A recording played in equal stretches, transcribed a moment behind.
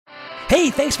Hey,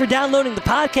 thanks for downloading the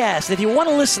podcast. If you want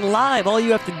to listen live, all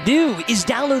you have to do is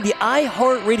download the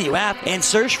iHeartRadio app and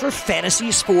search for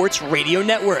Fantasy Sports Radio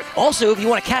Network. Also, if you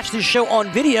want to catch this show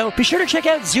on video, be sure to check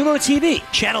out Zumo TV,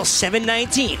 channel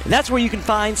 719. That's where you can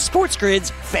find Sports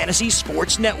Grid's Fantasy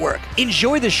Sports Network.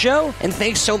 Enjoy the show, and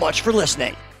thanks so much for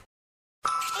listening.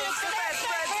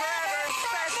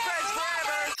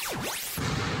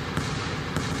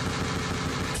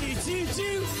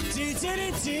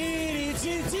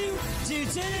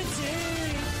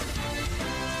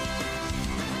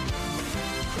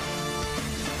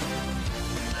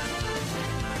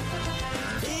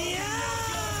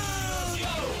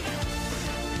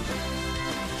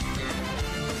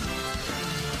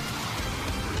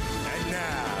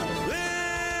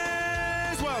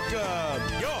 Welcome,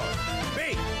 your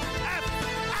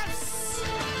BFFs.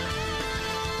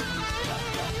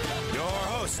 Your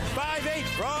host, 5'8"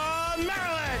 from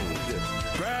Maryland,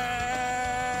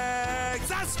 Greg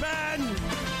Sussman.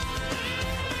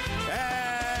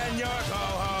 And your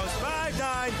co-host,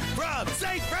 5'9" from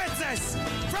St. Francis,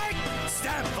 Frank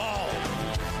Stample.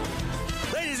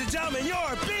 Ladies and gentlemen, your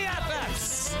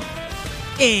BFFs.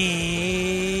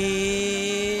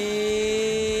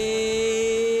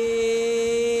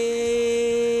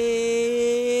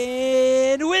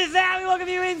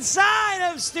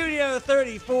 Inside of Studio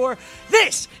 34,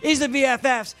 this is the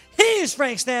BFFs. He is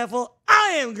Frank Stanfield.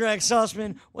 I am Greg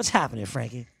Sussman. What's happening,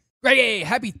 Frankie? Greg, hey,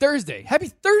 happy Thursday. Happy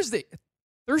Thursday.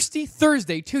 Thirsty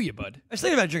Thursday to you, bud. I was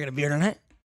thinking about drinking a beer tonight.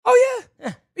 Oh,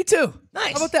 yeah? Me too.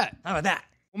 Nice. How about that?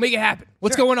 We'll make it happen.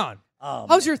 What's going on?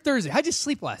 How's your Thursday? How'd you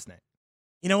sleep last night?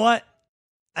 You know what?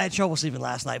 I had trouble sleeping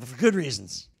last night, but for good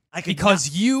reasons.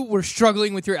 Because you were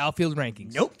struggling with your outfield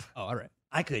rankings. Nope. Oh, all right.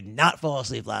 I could not fall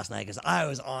asleep last night because I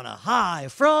was on a high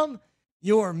from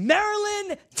your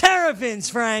Maryland Terrapins,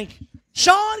 Frank.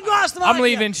 Sean Guastamacchia. I'm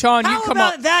leaving. Sean, you come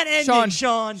up. How about that ending,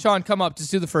 Sean? Sean, come up.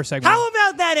 Just do the first segment. How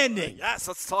about that ending? Yes,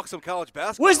 let's talk some college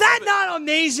basketball. Was that not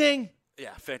amazing?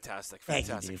 Yeah, fantastic. Thank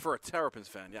Fantastic. you, For a Terrapins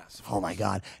fan, yes. Oh, my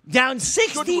God. Down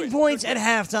 16 points at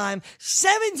halftime,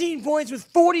 17 points with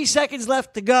 40 seconds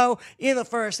left to go in the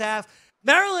first half.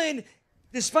 Maryland,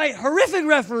 despite horrific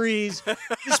referees,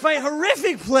 despite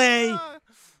horrific play,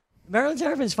 Maryland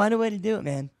Terrapins find a way to do it,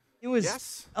 man. It was,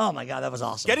 Yes. Oh, my God, that was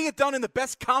awesome. Getting it done in the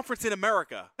best conference in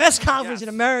America. Best conference Yes. in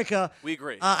America. We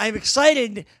agree. I'm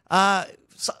excited.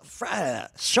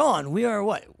 Sean, we are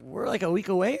what? We're like a week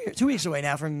away, or 2 weeks away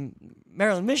now from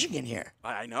Maryland, Michigan here.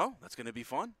 I know. That's going to be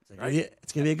fun.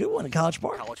 It's going to be a good one in College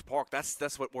Park. College Park.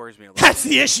 That's what worries me a little That's bit.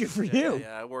 the issue for you.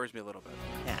 Yeah, it worries me a little bit.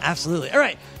 Yeah, absolutely. All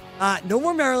right. No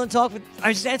more Maryland talk, but I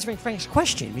was just answering Frank's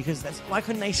question because why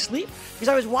couldn't I sleep? Because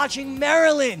I was watching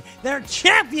Maryland. They're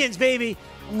champions, baby.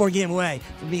 One more game away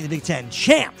from being the Big Ten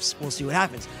champs. We'll see what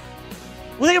happens.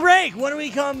 We'll take a break. When we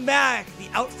come back, the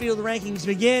outfield rankings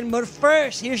begin. But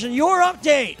first, here's your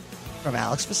update from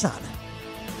Alex Fasana.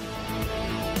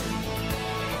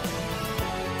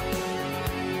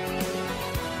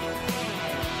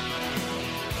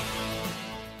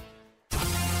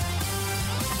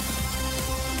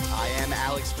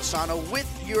 Alex Fasano with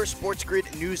your Sports Grid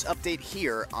news update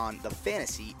here on the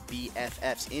Fantasy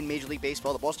BFFs. In Major League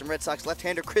Baseball, the Boston Red Sox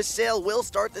left-hander Chris Sale will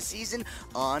start the season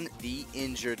on the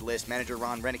injured list. Manager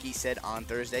Ron Renneke said on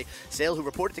Thursday, Sale, who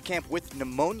reported to camp with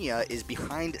pneumonia, is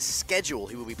behind schedule.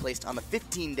 He will be placed on the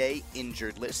 15-day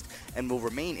injured list and will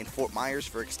remain in Fort Myers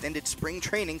for extended spring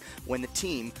training when the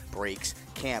team breaks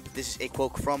camp. This is a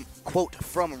quote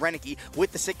from Renneke.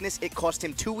 With the sickness, it cost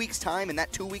him 2 weeks' time, and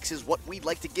that 2 weeks is what we'd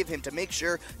like to give him to make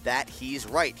sure that he's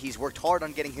right. He's worked hard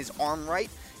on getting his arm right,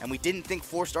 and we didn't think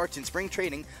 4 starts in spring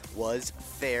training was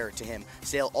fair to him.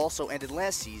 Sale also ended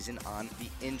last season on the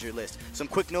injured list. Some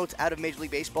quick notes out of Major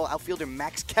League Baseball. Outfielder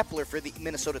Max Kepler for the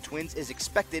Minnesota Twins is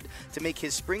expected to make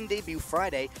his spring debut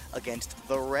Friday against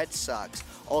the Red Sox.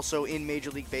 Also in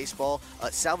Major League Baseball,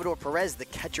 Salvador Perez, the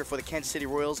catcher for the Kansas City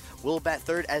Royals, will bat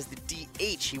third as the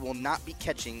DH. He will not be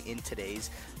catching in today's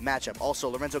matchup. Also,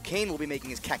 Lorenzo Cain will be making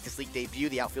his Cactus League debut.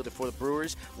 The outfielder for the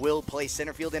Brewers will play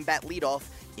center field and bat leadoff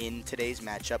in today's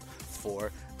matchup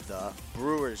for the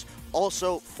Brewers.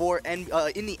 Also, in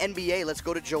the NBA, let's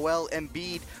go to Joel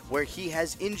Embiid, where he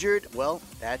has injured, well,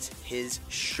 that's his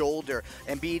shoulder.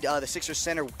 Embiid, the Sixers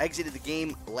center, exited the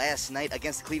game last night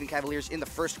against the Cleveland Cavaliers in the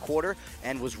first quarter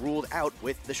and was ruled out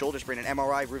with the shoulder sprain. An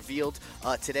MRI revealed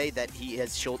today that he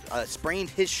has sprained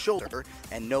his shoulder,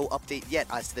 and no update yet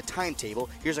as to the timetable.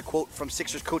 Here's a quote from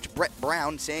Sixers coach Brett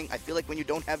Brown saying, I feel like when you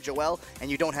don't have Joel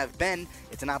and you don't have Ben,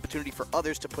 it's an opportunity for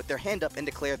others to put their hand up and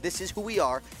declare this is who we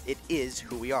are, it is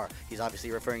who we are. He's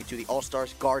obviously referring to the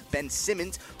All-Stars guard Ben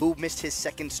Simmons, who missed his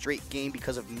second straight game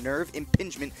because of nerve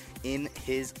impingement in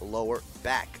his lower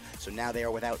back. So now they are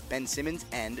without Ben Simmons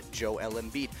and Joel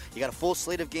Embiid. You got a full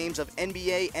slate of games of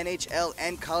NBA, NHL,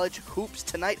 and college hoops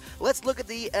tonight. Let's look at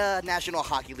the National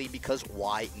Hockey League because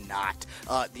why not?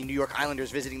 The New York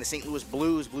Islanders visiting the St. Louis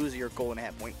Blues. Blues are your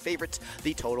goal-and-a-half-point favorites.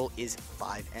 The total is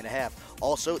 5.5.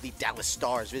 Also, the Dallas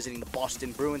Stars visiting the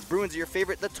Boston Bruins. Bruins are your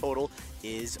favorite. The total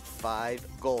is 5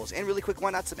 goals. And really quick, why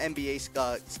not some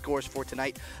NBA scores for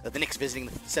tonight? The Knicks visiting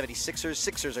the 76ers.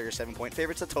 Sixers are your 7-point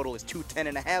favorites. The total is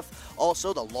 210.5.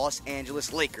 Also, the Los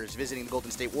Angeles Lakers visiting the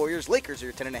Golden State Warriors. Lakers are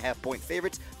your 10.5-point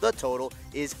favorites. The total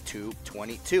is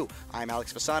 222. I'm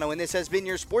Alex Fasano, and this has been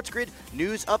your Sports Grid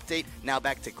News Update. Now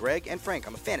back to Greg and Frank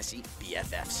on the Fantasy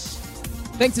BFFs.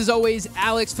 Thanks as always,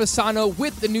 Alex Fasano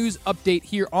with the news update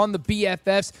here on the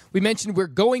BFFs. We mentioned we're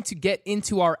going to get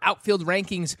into our outfield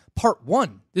rankings part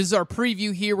 1. This is our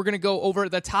preview here. We're going to go over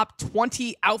the top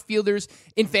 20 outfielders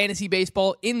in fantasy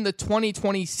baseball in the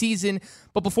 2020 season.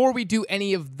 But before we do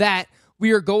any of that,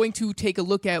 we are going to take a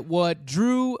look at what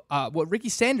Ricky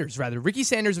Sanders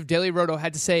of Daily Roto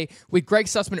had to say with Greg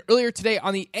Sussman earlier today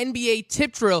on the NBA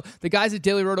Tip Drill. The guys at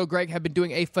Daily Roto, Greg, have been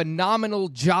doing a phenomenal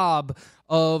job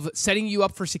of setting you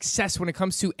up for success when it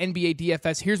comes to NBA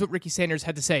DFS. Here's what Ricky Sanders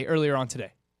had to say earlier on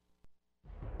today.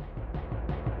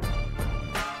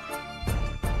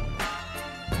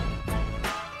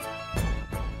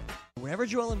 Whenever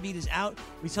Joel Embiid is out,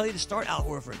 we tell you to start Al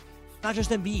Horford. Not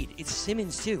just Embiid, it's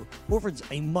Simmons too. Horford's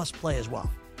a must-play as well.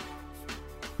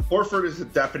 Horford is the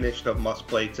definition of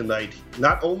must-play tonight.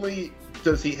 Not only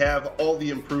does he have all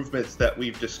the improvements that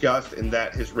we've discussed and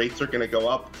that his rates are going to go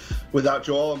up without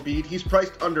Joel Embiid, he's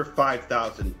priced under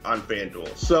 $5,000 on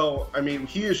FanDuel. So, I mean,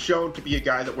 he is shown to be a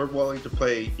guy that we're willing to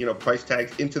play, price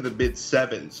tags into the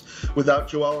mid-7s without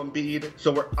Joel Embiid.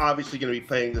 So we're obviously going to be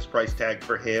paying this price tag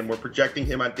for him. We're projecting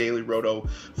him on Daily Roto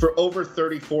for over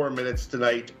 34 minutes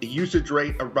tonight, a usage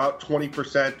rate about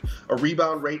 20%, a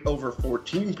rebound rate over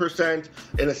 14%,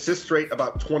 an assist rate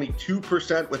about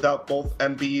 22% without both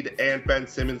Embiid and Ben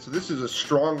Simmons. So this is a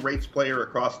strong rates player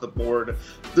across the board.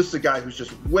 This is a guy who's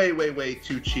just way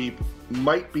too cheap.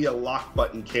 Might be a lock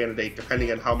button candidate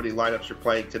depending on how many lineups you're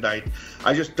playing tonight.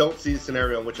 I just don't see a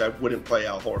scenario in which I wouldn't play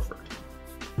Al Horford.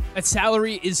 That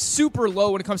salary is super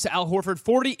low when it comes to Al Horford.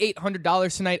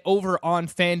 $4,800 tonight over on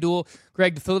FanDuel.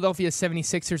 Greg, the Philadelphia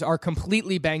 76ers are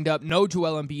completely banged up. No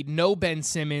Joel Embiid, no Ben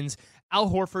Simmons. Al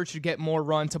Horford should get more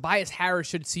run. Tobias Harris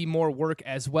should see more work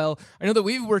as well. I know that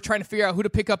we were trying to figure out who to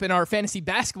pick up in our fantasy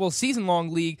basketball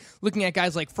season-long league, looking at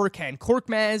guys like Furkan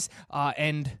Korkmaz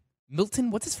and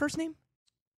Milton. What's his first name?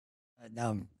 I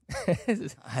am,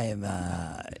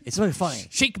 it's something funny.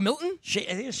 Shake Milton? I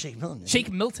think it's Shake Milton. Shake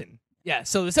Milton. Yeah,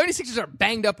 so the 76ers are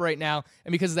banged up right now,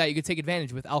 and because of that, you could take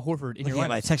advantage with Al Horford in your lineup.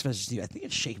 My text message to you, I think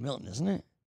it's Shake Milton, isn't it?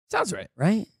 Sounds right.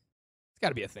 Right? It's got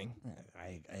to be a thing.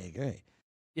 I agree.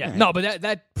 Yeah, right. No, but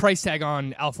that price tag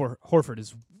on Al Horford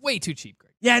is way too cheap,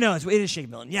 Greg. Yeah, no, it is Shake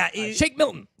Milton. Yeah, Shake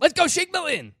Milton. Let's go, Shake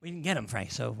Milton. We didn't get him,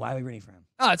 Frank, so why are we rooting for him?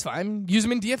 Oh, that's fine. Use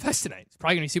him in DFS tonight. It's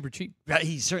probably going to be super cheap.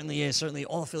 He certainly is. Certainly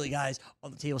all the Philly guys on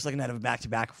the table looking at a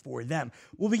back-to-back for them.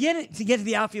 We'll begin to get to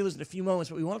the outfielders in a few moments,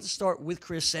 but we wanted to start with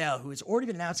Chris Sale, who has already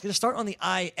been announced, going to start on the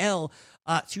IL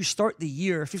to start the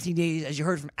year, 15 days, as you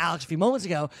heard from Alex a few moments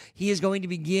ago. He is going to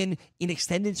begin in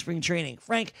extended spring training.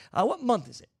 Frank, what month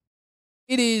is it?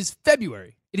 It is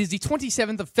February. It is the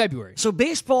 27th of February. So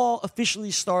baseball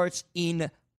officially starts in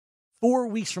 4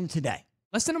 weeks from today.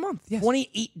 Less than a month, yes.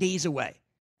 28 days away.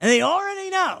 And they already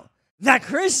know that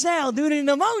Chris Sale, due to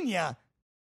pneumonia,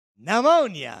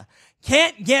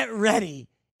 can't get ready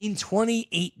in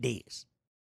 28 days.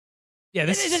 Yeah, It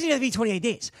doesn't even have to be 28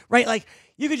 days, right? Like,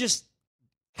 you could just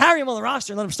carry him on the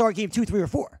roster and let him start game 2, 3, or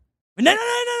 4. But no.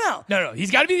 No.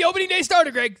 He's got to be the opening day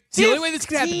starter, Greg. It's the only way this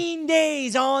can happen. 15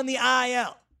 days on the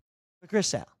IL for Chris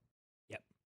Sale. Yep.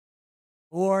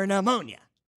 Or pneumonia.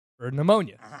 For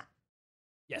pneumonia. Uh-huh.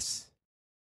 Yes.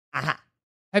 Uh-huh.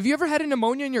 Have you ever had a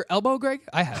pneumonia in your elbow, Greg?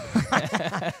 I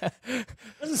have.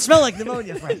 Doesn't smell like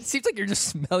pneumonia, Frank. It seems like you're just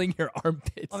smelling your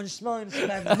armpits. I'm just smelling the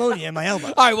smell of pneumonia in my elbow.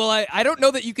 All right, well, I don't know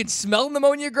that you can smell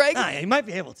pneumonia, Greg. Nah, you might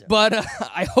be able to. But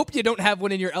I hope you don't have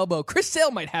one in your elbow. Chris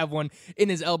Sale might have one in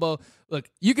his elbow. Look,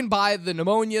 you can buy the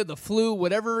pneumonia, the flu,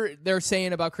 whatever they're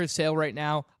saying about Chris Sale right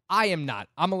now. I am not.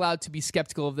 I'm allowed to be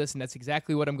skeptical of this, and that's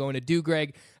exactly what I'm going to do,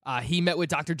 Greg. He met with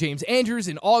Dr. James Andrews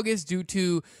in August due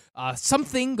to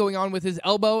something going on with his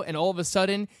elbow, and all of a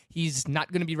sudden, he's not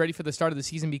going to be ready for the start of the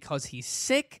season because he's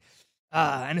sick.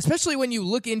 And especially when you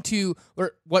look into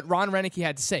what Ron Renicky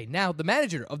had to say. Now, the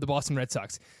manager of the Boston Red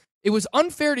Sox, it was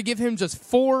unfair to give him just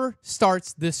 4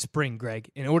 starts this spring, Greg,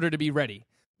 in order to be ready.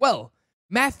 Well,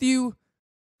 Matthew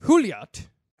Huliot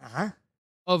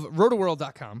of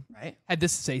rotoworld.com Right. had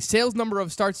this to say: sales number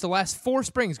of starts the last 4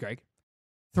 springs, Greg.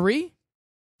 3,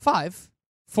 5,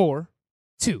 4,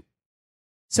 2.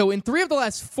 So in 3 of the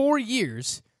last 4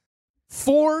 years,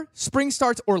 4 spring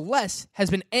starts or less has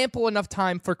been ample enough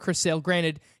time for Chris Sale.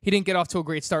 Granted, he didn't get off to a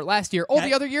great start last year. All Okay.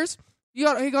 the other years, he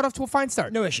got off to a fine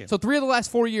start. No issue. So 3 of the last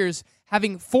 4 years,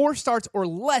 having 4 starts or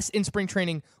less in spring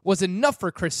training was enough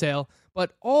for Chris Sale.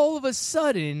 But all of a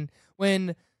sudden,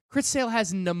 when Chris Sale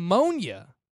has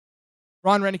pneumonia,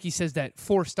 Ron Renicky says that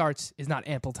 4 starts is not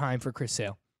ample time for Chris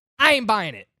Sale. I ain't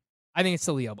buying it. I think it's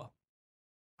still the elbow.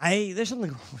 There's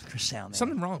something wrong with Chris Sale, man.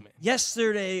 Something wrong, man.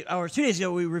 Yesterday, or 2 days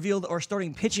ago, we revealed our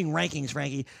starting pitching rankings,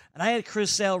 Frankie, and I had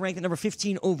Chris Sale ranked at number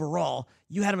 15 overall.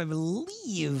 You had him, I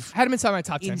believe, I had him inside my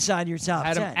top 10. inside your top I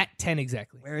had 10. him at 10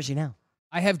 exactly. Where is he now?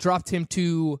 I have dropped him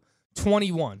to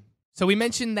 21. So we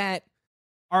mentioned that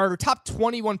our top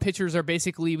 21 pitchers are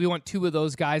basically, we want 2 of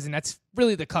those guys, and that's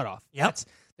really the cutoff. Yep. That's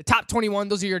the top 21.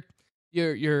 Those are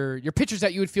your pitchers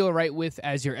that you would feel right with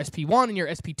as your SP1 and your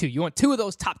SP2. You want 2 of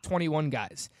those top 21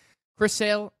 guys. Chris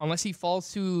Sale, unless he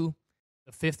falls to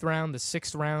the 5th round, the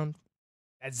 6th round,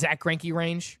 at Zach Greinke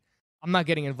range, I'm not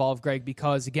getting involved, Greg,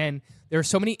 because, again, there are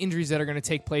so many injuries that are going to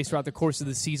take place throughout the course of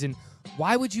the season.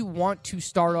 Why would you want to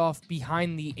start off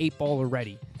behind the 8 ball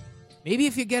already? Maybe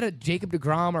if you get a Jacob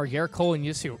deGrom or Garrett Cole and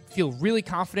you just feel really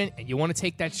confident and you want to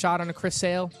take that shot on a Chris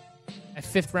Sale at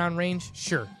 5th round range,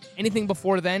 sure. Anything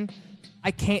before then, I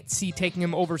can't see taking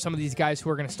him over some of these guys who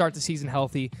are going to start the season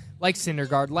healthy, like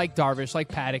Syndergaard, like Darvish, like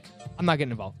Paddock. I'm not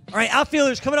getting involved. All right,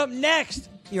 outfielders coming up next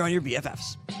here on your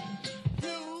BFFs.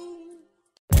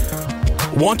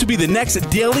 Want to be the next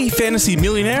daily fantasy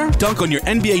millionaire? Dunk on your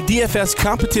NBA DFS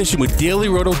competition with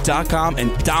DailyRoto.com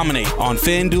and dominate on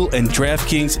FanDuel and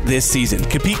DraftKings this season.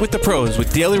 Compete with the pros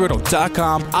with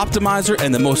DailyRoto.com, Optimizer,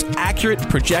 and the most accurate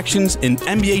projections in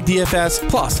NBA DFS,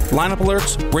 plus lineup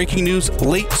alerts, breaking news,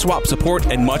 late swap support,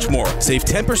 and much more. Save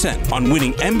 10% on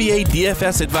winning NBA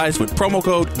DFS advice with promo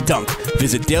code DUNK.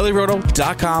 Visit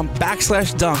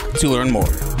DailyRoto.com/dunk to learn more.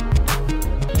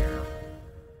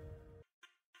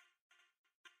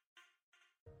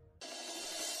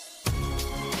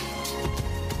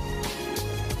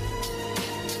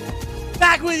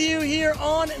 Back with you here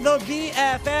on the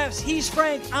BFFs. He's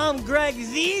Frank. I'm Greg.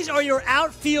 These are your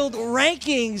outfield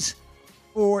rankings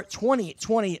for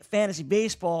 2020 fantasy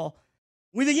baseball.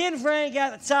 We begin, Frank,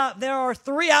 at the top. There are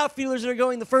 3 outfielders that are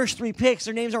going the first 3 picks.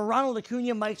 Their names are Ronald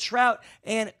Acuna, Mike Trout,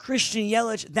 and Christian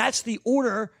Yelich. That's the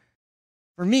order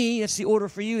for me. That's the order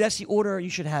for you. That's the order you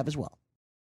should have as well.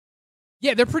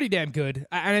 Yeah, they're pretty damn good.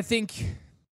 And I think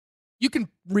you can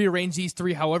rearrange these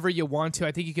 3 however you want to.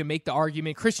 I think you can make the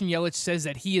argument. Christian Yelich says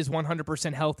that he is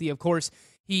 100% healthy. Of course,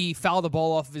 he fouled the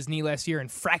ball off of his knee last year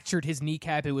and fractured his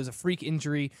kneecap. It was a freak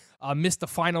injury. Missed the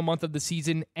final month of the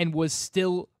season and was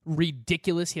still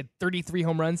ridiculous. He had 33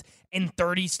 home runs and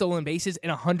 30 stolen bases in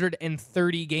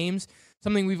 130 games.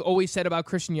 Something we've always said about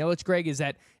Christian Yelich, Greg, is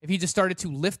that if he just started to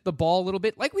lift the ball a little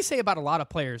bit, like we say about a lot of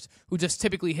players who just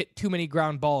typically hit too many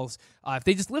ground balls, if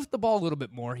they just lift the ball a little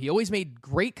bit more, he always made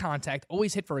great contact,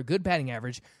 always hit for a good batting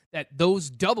average, that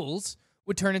those doubles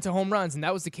would turn into home runs. And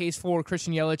that was the case for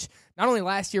Christian Yelich, not only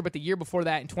last year, but the year before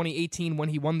that in 2018 when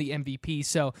he won the MVP.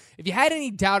 So if you had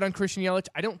any doubt on Christian Yelich,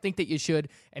 I don't think that you should.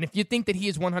 And if you think that he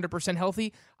is 100%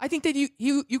 healthy, I think that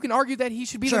you can argue that he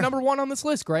should be the number 1 on this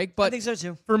list, Greg. But I think so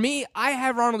too. For me, I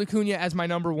have Ronald Acuna as my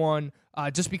number 1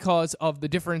 just because of the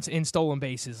difference in stolen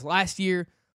bases. Last year,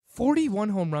 41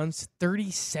 home runs,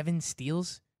 37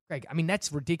 steals. Greg, I mean,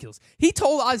 that's ridiculous. He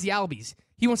told Ozzie Albies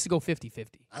he wants to go 50-50.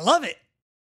 I love it.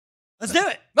 Let's do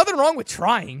it. Nothing wrong with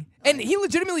trying. And he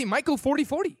legitimately might go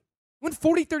 40-40. He went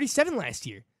 40-37 last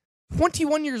year.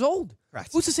 21 years old. Correct.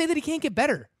 Who's to say that he can't get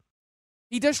better?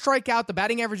 He does strike out. The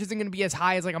batting average isn't going to be as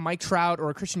high as like a Mike Trout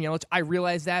or a Christian Yelich. I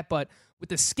realize that, but with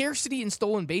the scarcity in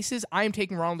stolen bases, I am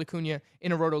taking Ronald Acuna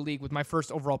in a Roto League with my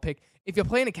first overall pick. If you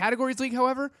play in a categories league,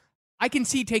 however, I can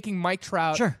see taking Mike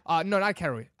Trout. Sure. No, not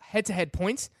category. Head-to-head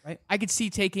points. Right. I could see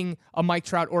taking a Mike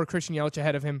Trout or a Christian Yelich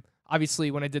ahead of him.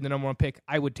 Obviously, when I did the number 1 pick,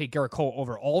 I would take Garrett Cole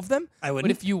over all of them. I wouldn't.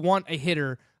 But if you want a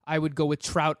hitter, I would go with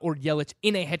Trout or Yelich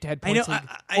in a head-to-head points league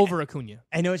over Acuna.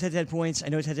 I know it's head-to-head points. I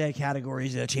know it's head-to-head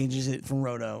categories. That changes it from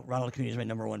Roto. Ronald Acuna is my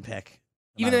number 1 pick.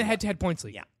 Even in a head-to-head points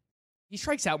league. Yeah. He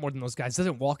strikes out more than those guys.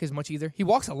 Doesn't walk as much either. He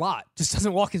walks a lot. Just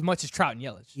doesn't walk as much as Trout and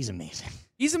Yelich. He's amazing.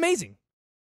 He's amazing.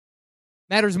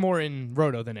 Matters more in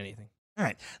Roto than anything. All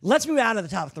right. Let's move out of the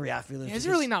top 3 outfielders. Yeah, there's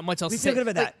really not much else we to feel say. good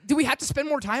about that. Do we have to spend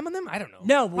more time on them? I don't know.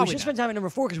 No, but we Probably should not. spend time at number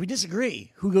 4 because we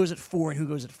disagree who goes at 4 and who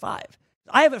goes at 5.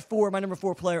 I have at 4 my number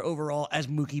 4 player overall as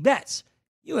Mookie Betts.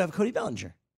 You have Cody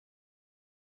Bellinger.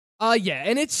 Yeah,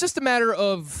 and it's just a matter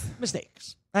of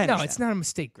Mistakes. I No, understand. it's not a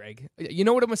mistake, Greg. You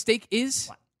know what a mistake is?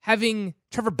 What? Having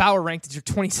Trevor Bauer ranked as your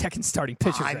 22nd starting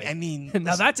pitcher. Greg. I mean,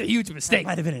 now that's a huge that mistake.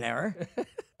 might have been an error.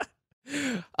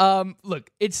 Look,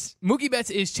 it's Mookie Betts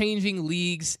is changing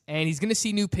leagues, and he's going to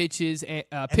see new pitches and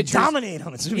And pitchers. dominate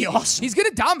him. It's going to be awesome. He's going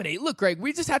to dominate. Look, Greg,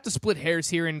 we just have to split hairs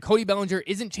here, and Cody Bellinger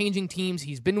isn't changing teams.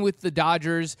 He's been with the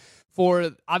Dodgers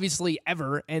for obviously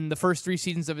ever, and the first 3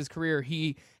 seasons of his career,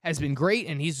 he has been great,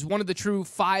 and he's one of the true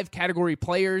 5-category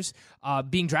players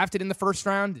being drafted in the first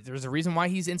round. There's a reason why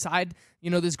he's inside,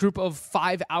 this group of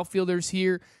 5 outfielders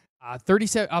here.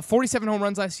 47 home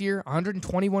runs last year,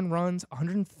 121 runs,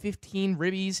 115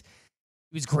 ribbies.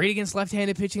 He was great against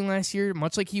left-handed pitching last year,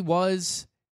 much like he was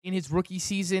in his rookie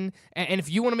season. And if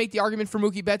you want to make the argument for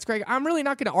Mookie Betts, Greg, I'm really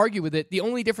not going to argue with it. The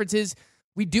only difference is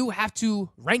we do have to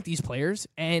rank these players,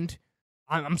 and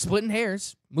I'm splitting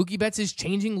hairs. Mookie Betts is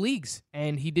changing leagues,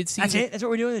 and he did see... That's it? That's what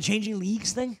we're doing, the changing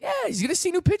leagues thing? Yeah, he's going to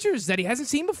see new pitchers that he hasn't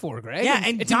seen before, Greg. Yeah,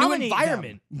 and it's a new dominate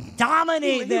environment. them.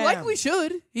 Dominate He them. likely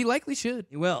should. He likely should.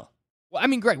 He will. Well, I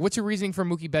mean, Greg, what's your reasoning for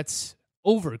Mookie Betts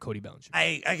over Cody Bellinger?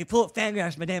 I could pull up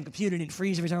Fangraphs on my damn computer and it'd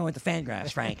freeze every time I went to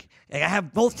Fangraphs, Frank. Like, I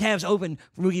have both tabs open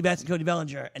for Mookie Betts and Cody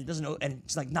Bellinger, and it doesn't, and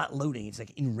it's like not loading. It's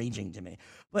like enraging to me.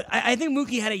 But I think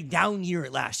Mookie had a down year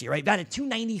last year, right? Batted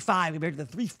 .295 compared to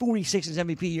the .346 in his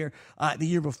MVP year the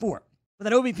year before. But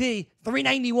that OBP,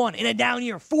 .391 in a down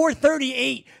year,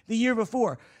 .438 the year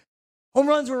before. Home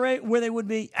runs were right where they would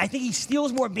be. I think he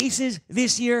steals more bases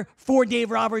this year for Dave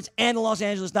Roberts and the Los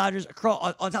Angeles Dodgers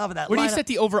across, on top of that. Where do you lineup. set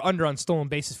the over-under on stolen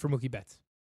bases for Mookie Betts?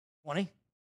 20? I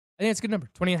think that's a good number,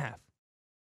 20.5.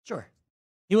 Sure.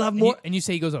 He will have more. And you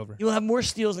say he goes over. He will have more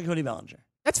steals than Cody Bellinger.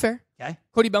 That's fair. Okay.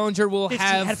 Cody Bellinger will 15,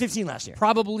 have had 15 last year.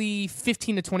 probably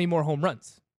 15 to 20 more home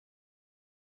runs.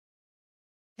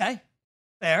 Okay.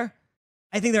 Fair.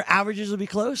 I think their averages will be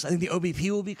close. I think the OBP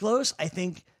will be close. I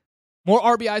think More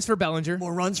RBIs for Bellinger.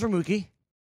 more runs for Mookie.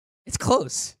 It's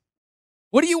close.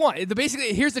 What do you want?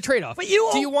 Basically, here's the trade-off. But you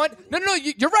do you want? No.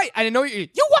 You're right. I know you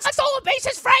want stolen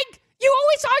bases, Frank. You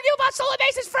always argue about stolen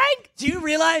bases, Frank. Do you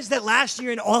realize that last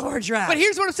year in all of our drafts? But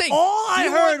here's what I'm saying. All I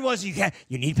You heard was you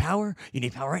need power. You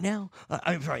need power right now.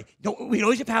 I'm sorry. We can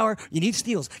always get power. You need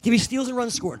steals. Give me steals and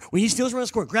runs scored. We need steals and runs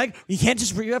scored. Greg, you can't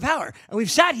just bring up power. And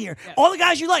we've sat here. Yeah. All the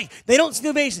guys you like, they don't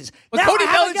steal bases. But now Cody I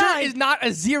have a Bellinger guy- is not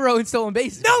a 0 in stolen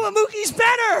bases. No, but Mookie's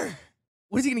better.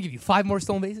 What is he going to give you? 5 more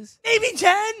stolen bases? Maybe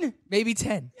 10. Maybe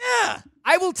 10. Yeah.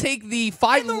 I will take the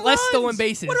 5 And the less runs. stolen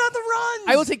bases. What about the runs?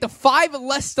 I will take the 5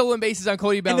 less stolen bases on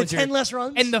Cody Bellinger. And the 10 less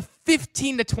runs? And the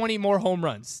 15 to 20 more home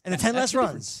runs. And the 10 That's less the runs?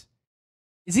 difference.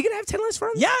 Is he going to have 10 less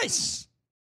runs? Yes.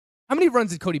 How many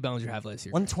runs did Cody Bellinger have last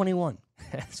year? 121.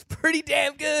 That's pretty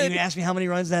damn Can you good. ask me how many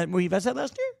runs that Mookie Betts had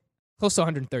last year? Close to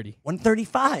 130.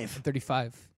 135.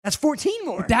 35. That's 14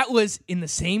 more. That was in the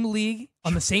same league,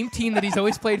 on the same team that he's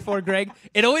always played for, Greg.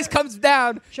 It always comes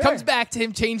back to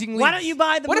him changing leagues. Why don't you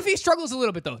buy the... What if he struggles a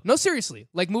little bit, though? No, seriously.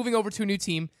 Like moving over to a new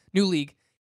team, new league.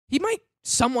 He might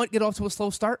somewhat get off to a slow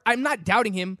start. I'm not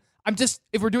doubting him.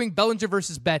 If we're doing Bellinger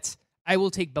versus Betts, I will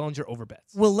take Bellinger over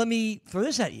Betts. Well, let me throw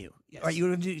this at you. Yes. All right, you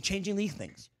want to do changing league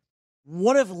things.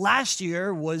 What if last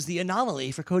year was the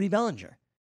anomaly for Cody Bellinger?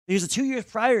 Because the 2 years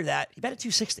prior to that, he batted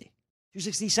 260.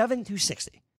 267,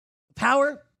 260.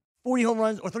 Power, 40 home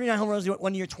runs or 39 home runs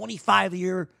 1 year, 25 the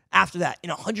year after that in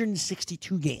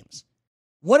 162 games.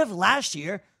 What if last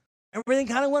year everything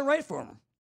kind of went right for him?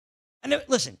 And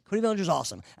listen, Cody Bellinger's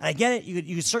awesome. And I get it.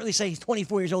 You could certainly say he's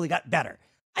 24 years old. He got better.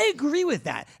 I agree with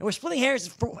that. And we're splitting hairs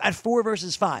at 4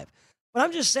 versus 5. But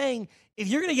I'm just saying, if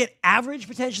you're going to get average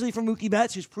potentially from Mookie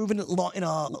Betts, who's proven it in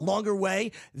a longer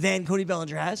way than Cody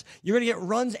Bellinger has, you're going to get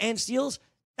runs and steals.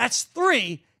 That's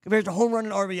 3 compared to home run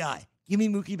and RBI. Give me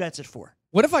Mookie Betts at 4.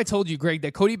 What if I told you, Greg,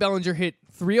 that Cody Bellinger hit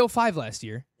 305 last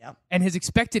year, Yeah. and his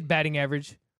expected batting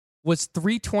average was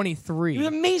 323? He was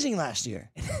amazing last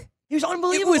year. He was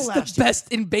unbelievable It was last the year.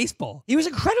 best in baseball. He was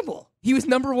incredible. He was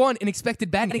number 1 in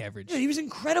expected batting average. Dude, he was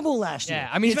incredible last year. Yeah,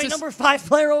 I mean, he's it's my just- number 5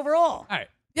 player overall. All right.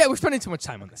 Yeah, we're spending too much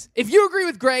time on this. If you agree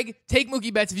with Greg, take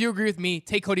Mookie Betts. If you agree with me,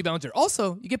 take Cody Bellinger.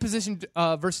 Also, you get position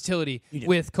versatility do.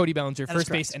 with Cody Bellinger, That is first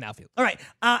base correct. and outfield. All right,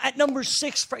 at number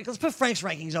 6, Frank, let's put Frank's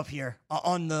rankings up here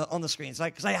on the screen,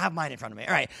 because I have mine in front of me.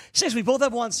 All right, 6, we both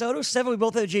have Juan Soto. 7, we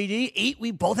both have JD. 8,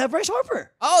 we both have Bryce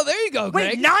Harper. Oh, there you go,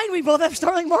 Greg. Wait, 9, we both have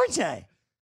Starling Marte.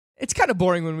 It's kind of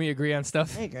boring when we agree on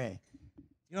stuff. Hey, great.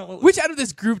 You know what? Which out of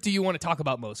this group do you want to talk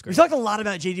about most, We Greg? talked a lot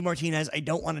about JD Martinez. I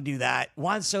don't want to do that.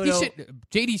 Juan Soto.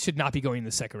 JD should not be going in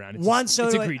the second round. It's Juan just- Soto,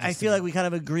 it's egregious I to feel me. like we kind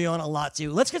of agree on a lot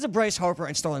too. Let's get to Bryce Harper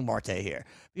and Starling Marte here.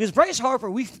 Because Bryce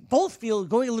Harper, we both feel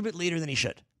going a little bit later than he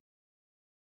should.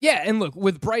 Yeah, and look,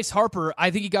 with Bryce Harper, I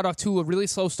think he got off to a really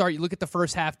slow start. You look at the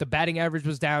first half, the batting average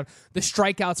was down, the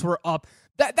strikeouts were up.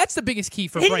 That's the biggest key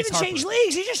for He Bryce didn't even Harper. change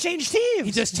leagues. He just changed teams.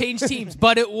 He just changed teams.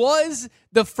 But it was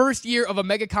the first year of a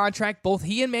mega contract. Both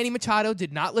he and Manny Machado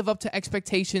did not live up to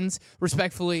expectations,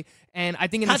 respectfully. And I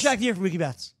think Contract year for Mookie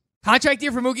Betts. Contract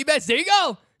year for Mookie Betts. There you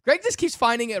go. Greg just keeps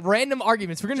finding random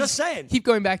arguments. We're going to Just saying. keep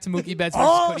going back to Mookie Betts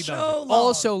All versus Cody so Bellinger. long.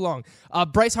 All so long.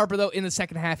 Bryce Harper, though, in the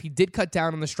second half, he did cut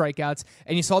down on the strikeouts,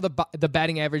 and you saw the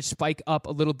batting average spike up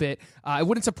a little bit. It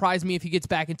wouldn't surprise me if he gets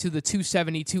back into the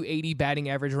 270, 280 batting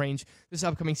average range this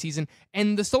upcoming season.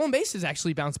 And the stolen bases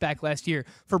actually bounced back last year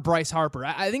for Bryce Harper.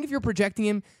 I think if you're projecting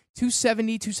him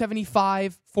 270,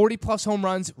 275, 40-plus home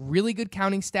runs, really good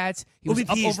counting stats. He was OBP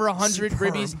up is over 100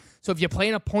 superb. ribbies. So if you play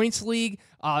in a points league,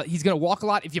 he's going to walk a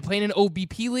lot. If you play in an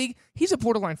OBP league, he's a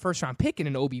borderline first-round pick in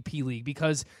an OBP league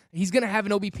because he's going to have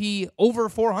an OBP over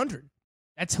 400.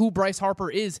 That's who Bryce Harper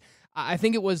is. I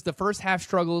think it was the first half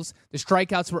struggles. The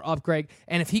strikeouts were up, Greg.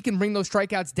 And if he can bring those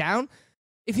strikeouts down,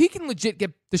 if he can legit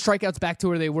get the strikeouts back to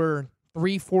where they were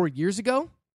 3-4 years ago,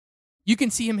 you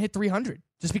can see him hit 300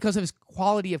 just because of his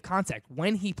quality of contact.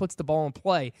 When he puts the ball in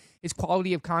play, his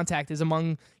quality of contact is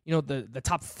among the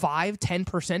top 5-10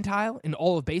 percentile in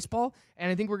all of baseball.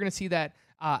 And I think we're going to see that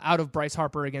out of Bryce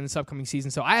Harper again this upcoming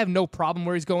season. So I have no problem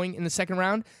where he's going in the second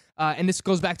round. And this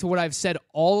goes back to what I've said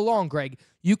all along, Greg.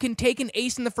 You can take an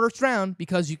ace in the first round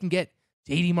because you can get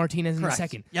JD Martinez in Correct. the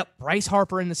second. Yep. Bryce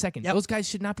Harper in the second. Yep. Those guys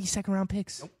should not be second-round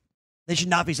picks. Nope. They should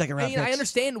not be second-round picks. I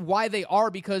understand why they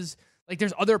are because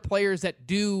there's other players that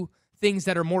do things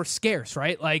that are more scarce,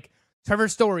 right? Like Trevor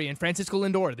Story and Francisco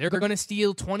Lindor. They're going to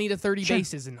steal 20 to 30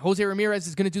 bases, and Jose Ramirez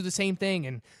is going to do the same thing.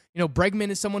 And, Bregman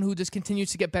is someone who just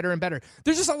continues to get better and better.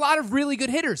 There's just a lot of really good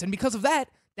hitters, and because of that,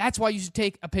 that's why you should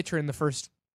take a pitcher in the first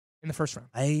round.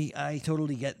 I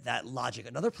totally get that logic.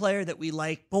 Another player that we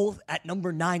like both at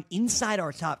number 9 inside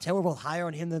our top 10, we're both higher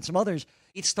on him than some others,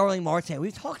 it's Starling Marte.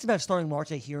 We've talked about Starling Marte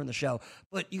here on the show,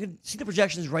 but you can see the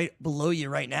projections right below you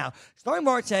right now. Starling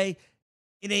Marte,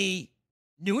 in a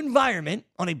new environment,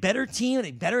 on a better team, in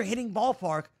a better hitting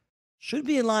ballpark, should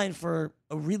be in line for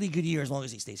a really good year as long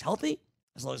as he stays healthy,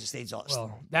 as long as he stays off. As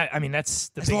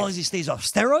long as he stays off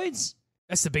steroids.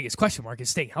 That's the biggest question mark is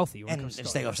staying healthy And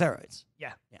staying off steroids.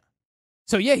 Yeah.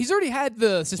 So, he's already had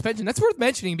the suspension. That's worth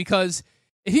mentioning because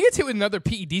if he gets hit with another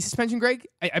PED suspension, Greg,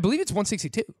 I believe it's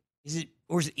 162. Is it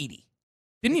 80?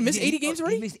 Didn't he miss 80 games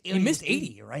already? He missed 80.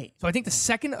 You're right. So I think the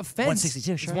second offense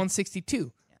 162, is sure.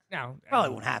 162. Now,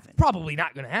 Probably won't happen. Probably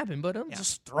not going to happen, but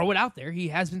just throw it out there. He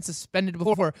has been suspended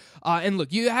before. And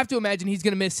look, you have to imagine he's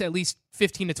going to miss at least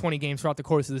 15 to 20 games throughout the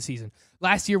course of the season.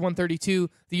 Last year, 132.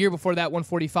 The year before that,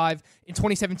 145. In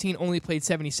 2017, only played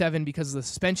 77 because of the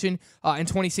suspension. In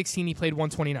 2016, he played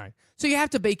 129. So you have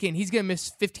to bake in. He's going to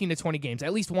miss 15 to 20 games,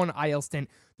 at least one IL stint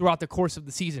throughout the course of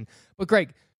the season. But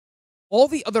Greg, all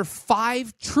the other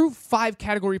true five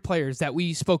category players that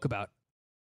we spoke about,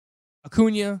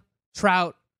 Acuna,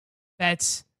 Trout,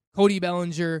 Betts, Cody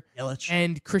Bellinger, Yelich.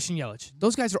 and Christian Yelich.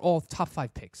 Those guys are all top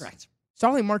 5 picks. Correct.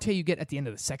 Starling Marte you get at the end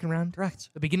of the second round. Correct.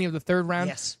 The beginning of the third round.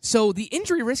 Yes. So the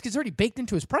injury risk is already baked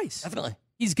into his price. Definitely.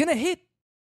 He's going to hit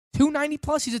 290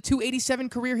 plus. He's a 287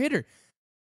 career hitter.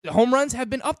 The home runs have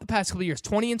been up the past couple of years,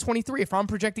 20 and 23. If I'm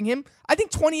projecting him, I think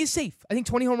 20 is safe. I think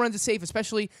 20 home runs is safe,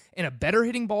 especially in a better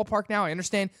hitting ballpark now. I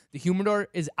understand the humidor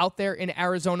is out there in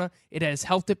Arizona. It has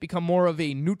helped it become more of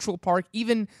a neutral park,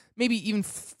 maybe even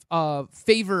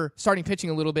favor starting pitching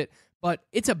a little bit. But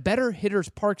it's a better hitter's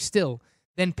park still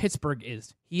than Pittsburgh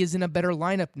is. He is in a better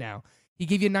lineup now. He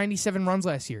gave you 97 runs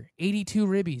last year, 82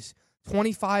 ribbies,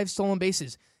 25 stolen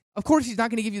bases. Of course, he's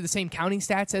not going to give you the same counting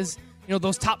stats as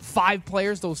those top 5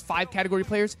 players, those 5 category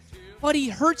players, but he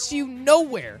hurts you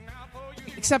nowhere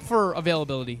except for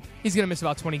availability. He's going to miss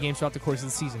about 20 games throughout the course of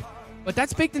the season. But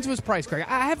that's baked into his price, Craig.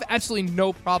 I have absolutely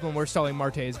no problem where Starling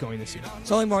Marte is going this year.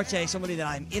 Starling Marte, somebody that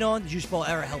I'm in on. The Juice Ball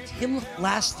era helped him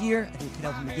last year. I think it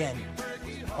can help him again.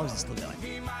 As long as it's still going.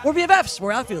 More BFFs,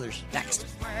 more outfielders. Next.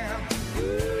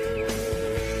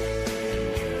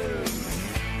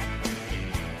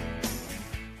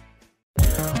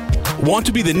 Want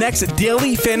to be the next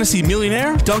daily fantasy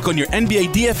millionaire? Dunk on your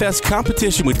NBA DFS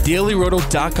competition with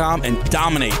DailyRoto.com and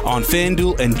dominate on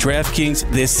FanDuel and DraftKings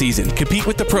this season. Compete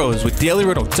with the pros with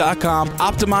DailyRoto.com,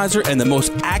 Optimizer, and the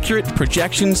most accurate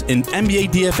projections in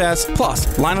NBA DFS, plus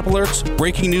lineup alerts,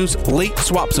 breaking news, late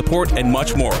swap support, and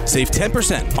much more. Save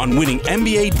 10% on winning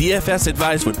NBA DFS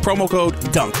advice with promo code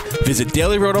DUNK. Visit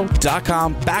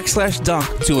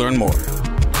DailyRoto.com/dunk to learn more.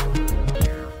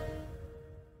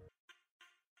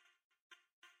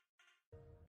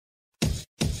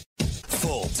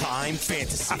 Full-time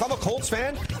fantasy. If I'm a Colts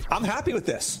fan, I'm happy with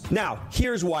this. Now,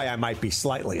 here's why I might be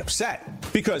slightly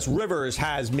upset. Because Rivers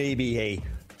has maybe a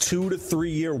 2 to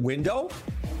 3 year window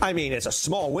I mean, it's a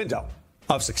small window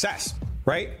of success,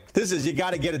 right? This is, you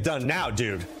got to get it done now,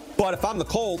 dude. But if I'm the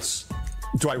Colts,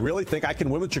 do I really think I can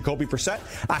win with Jacoby Brissett?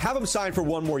 I have him signed for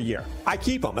one more year. I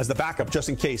keep him as the backup just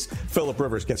in case Phillip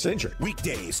Rivers gets injured.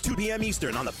 Weekdays, 2 p.m.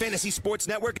 Eastern on the Fantasy Sports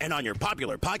Network and on your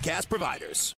popular podcast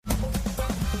providers.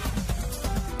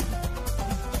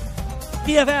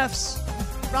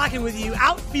 BFFs, rocking with you,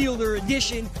 Outfielder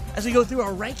edition, as we go through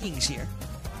our rankings here.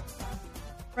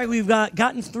 Right, we've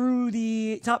gotten through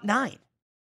the top 9.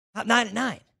 Top 9 at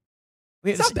 9.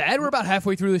 It's not bad. We're about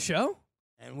halfway through the show.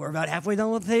 And we're about halfway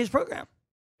done with today's program.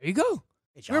 There you go.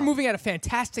 We're moving at a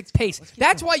fantastic pace.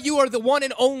 That's why you are the one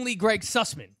and only Greg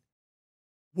Sussman.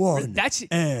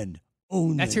 And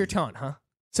only. That's your taunt, huh?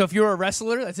 So if you're a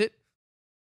wrestler, that's it?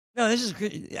 No, this is,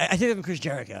 I think of Chris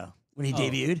Jericho when he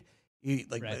debuted. He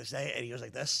say, and he goes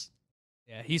like this.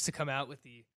 Yeah, he used to come out with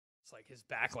it's like his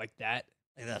back like that.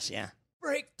 Like this, yeah.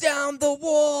 Break down the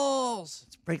walls.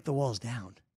 Let's break the walls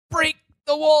down. Break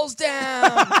the walls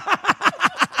down.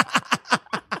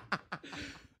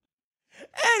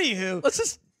 Anywho,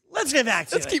 let's get back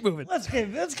to it. Let's keep moving. Let's keep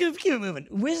it moving.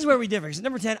 This is where we differ. So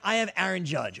number 10, I have Aaron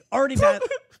Judge. Already bad.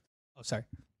 Oh, sorry.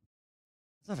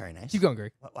 It's not very nice. Keep going,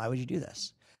 Greg. Why would you do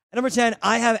this? At number 10,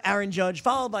 I have Aaron Judge,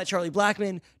 followed by Charlie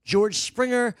Blackmon, George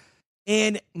Springer,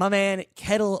 and my man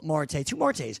Ketel Marte. 2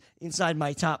 Martes inside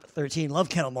my top 13. Love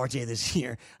Ketel Marte this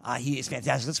year. He is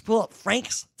fantastic. Let's pull up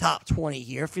Frank's top 20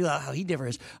 here. Feel out how he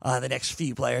differs the next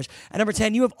few players. At number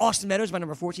 10, you have Austin Meadows by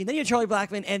number 14. Then you have Charlie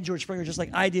Blackmon and George Springer, just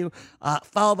like I do,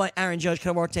 followed by Aaron Judge.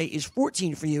 Ketel Marte is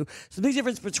 14 for you. So the big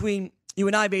difference between you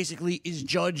and I basically is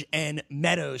Judge and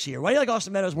Meadows here. Why do you like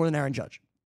Austin Meadows more than Aaron Judge?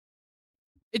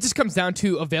 It just comes down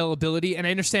to availability, and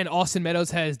I understand Austin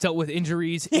Meadows has dealt with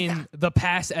injuries in the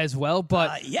past as well, but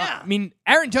I mean,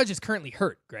 Aaron Judge is currently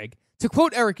hurt, Greg. To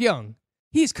quote Eric Young,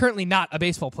 he is currently not a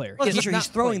baseball player. Well, he's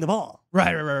throwing the ball.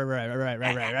 Right.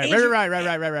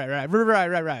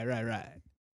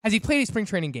 Has he played a spring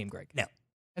training game, Greg? No.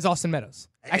 Has Austin Meadows?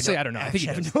 Actually, I don't know. I think he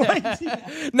have does. no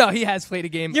idea. No, he has played a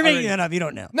game. You're making that up. You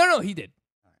don't know. No, he did.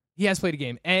 He has played a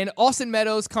game. And Austin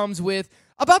Meadows comes with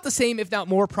about the same, if not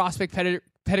more, prospect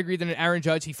pedigree than an Aaron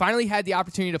Judge. He finally had the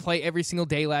opportunity to play every single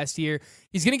day last year.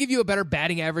 He's going to give you a better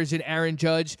batting average than Aaron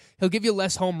Judge. He'll give you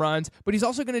less home runs, but he's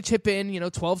also going to chip in,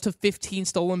 12 to 15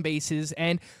 stolen bases.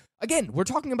 And again, we're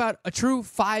talking about a true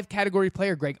 5-category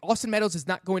player, Greg. Austin Meadows is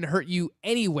not going to hurt you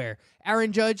anywhere.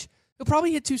 Aaron Judge, he'll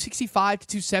probably hit 265 to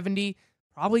 270.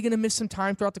 Probably going to miss some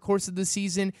time throughout the course of the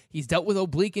season. He's dealt with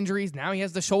oblique injuries. Now he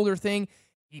has the shoulder thing.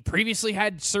 He previously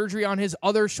had surgery on his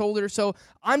other shoulder, so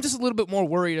I'm just a little bit more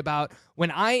worried about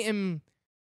when I am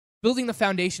building the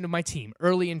foundation of my team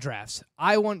early in drafts.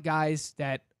 I want guys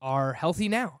that are healthy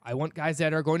now. I want guys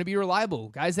that are going to be reliable,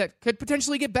 guys that could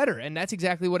potentially get better, and that's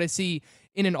exactly what I see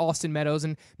in an Austin Meadows,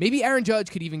 and maybe Aaron Judge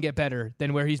could even get better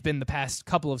than where he's been the past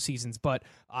couple of seasons, but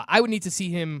I would need to see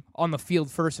him on the field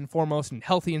first and foremost and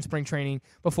healthy in spring training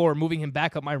before moving him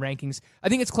back up my rankings. I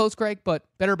think it's close, Greg, but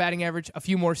better batting average, a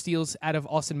few more steals out of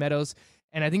Austin Meadows,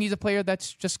 and I think he's a player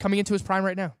that's just coming into his prime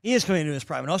right now. He is coming into his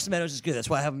prime, and Austin Meadows is good. That's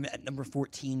why I have him at number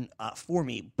 14 for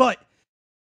me. But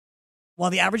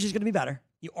while the average is going to be better,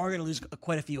 you are going to lose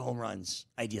quite a few home runs,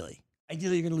 ideally.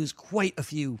 Ideally, you're going to lose quite a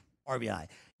few RBI.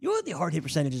 You know what the hard hit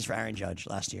percentages for Aaron Judge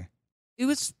last year? It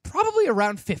was probably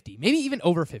around 50, maybe even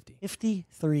over 50.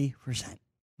 53%.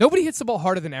 Nobody hits the ball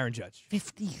harder than Aaron Judge.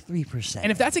 53%.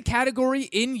 And if that's a category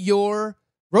in your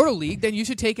Roto League, then you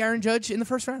should take Aaron Judge in the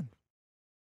first round.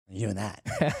 You're doing that.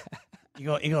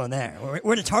 You're going there.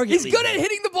 We're the target. He's good at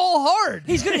hitting the ball hard.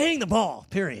 He's good at hitting the ball,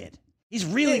 period. He's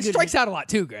really good. He strikes out a lot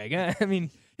too, Greg. I mean,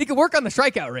 he could work on the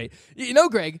strikeout rate. You know,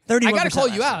 Greg, I got to call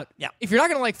you out. Yeah. If you're not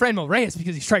going to like Franmil Reyes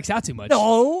because he strikes out too much,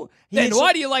 no, then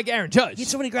why do you like Aaron Judge? He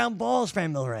hits so many ground balls,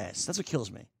 Franmil Reyes. That's what kills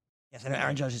me. Yes, I know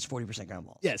Aaron Judge hits 40% ground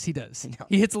balls. Yes, he does.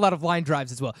 He hits a lot of line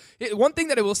drives as well. One thing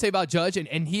that I will say about Judge,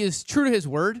 and he is true to his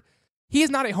word, he is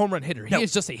not a home run hitter. He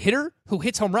is just a hitter who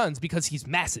hits home runs because he's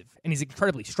massive and he's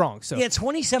incredibly strong. So he had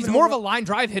 27. He's more of a line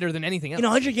drive hitter than anything else. In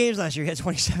 100 games last year, he had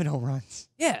 27 home runs.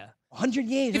 Yeah. 100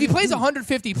 games. If he plays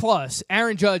 150 plus,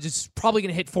 Aaron Judge is probably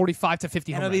going to hit 45 to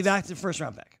 50 home runs. And he'll be back to the first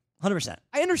round pick. 100%.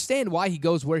 I understand why he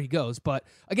goes where he goes, but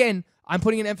again, I'm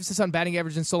putting an emphasis on batting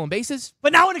average and stolen bases.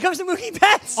 But now when it comes to Mookie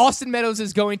Betts, Austin Meadows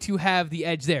is going to have the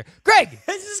edge there. Greg!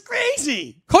 This is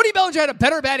crazy. Cody Bellinger had a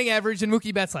better batting average than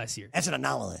Mookie Betts last year. That's an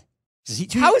anomaly.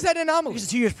 How is that an anomaly? Because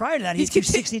 2 years prior to that, he's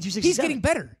 260 and 267. He's getting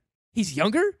better. He's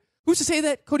younger. Who's to say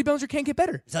that Cody Bellinger can't get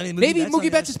better? Maybe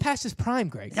Mookie Betts is past his prime,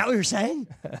 Greg. Is that what you're saying?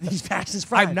 He's past his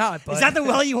prime. I'm not, but... Is that the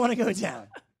well you want to go down?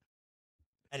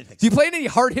 I didn't think Do you play in any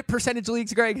hard hit percentage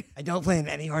leagues, Greg? I don't play in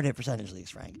any hard hit percentage leagues,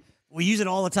 Frank. We use it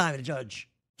all the time to judge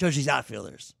these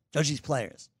outfielders. Judge these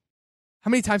players. How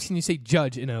many times can you say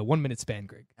Judge in a 1 minute span,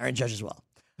 Greg? Aaron Judge as well.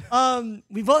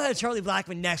 We both had Charlie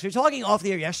Blackmon next. We were talking off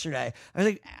the air yesterday. I was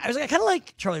like, I kind of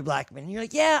like Charlie Blackmon. And you're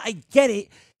like, yeah, I get it.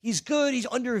 He's good. He's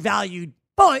undervalued.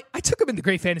 But I took him in the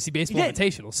Great Fantasy Baseball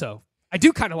Invitational, so I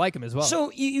do kind of like him as well.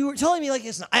 So you were telling me, like,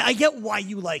 listen, I get why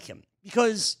you like him.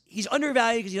 Because he's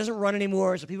undervalued because he doesn't run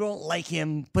anymore, so people don't like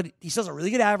him. But he still has a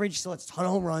really good average, still has a ton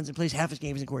of home runs, and plays half his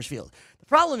games in Coors Field. The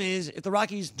problem is, if the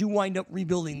Rockies do wind up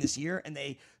rebuilding this year and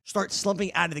they start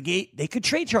slumping out of the gate, they could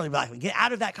trade Charlie Blackmon, get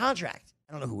out of that contract.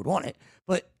 I don't know who would want it,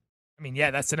 but I mean,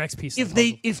 yeah, that's the next piece. If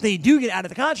they do get out of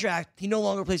the contract, he no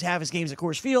longer plays half his games at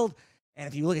Coors Field. And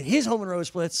if you look at his home and road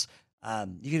splits,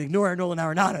 you can ignore Nolan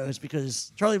Arenado's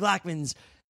because Charlie Blackmon's,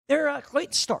 they're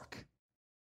quite stark.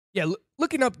 Yeah,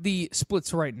 looking up the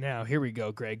splits right now. Here we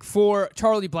go, Greg. For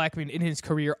Charlie Blackmon in his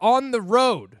career on the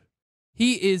road,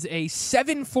 he is a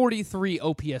 743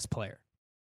 OPS player.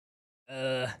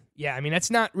 Yeah, I mean,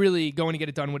 that's not really going to get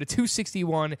it done with a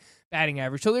 261 batting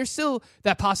average. So there's still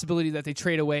that possibility that they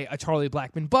trade away a Charlie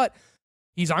Blackmon. But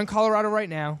he's on Colorado right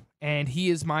now, and he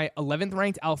is my 11th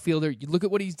ranked outfielder. You look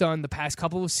at what he's done the past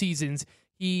couple of seasons.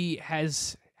 He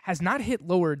has not hit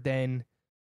lower than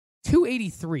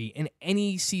 283 in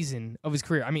any season of his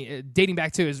career. I mean, dating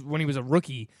back to when he was a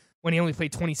rookie, when he only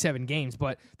played 27 games.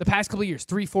 But the past couple of years,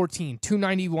 314,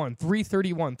 291,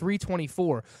 331,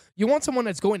 324. You want someone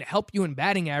that's going to help you in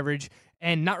batting average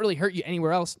and not really hurt you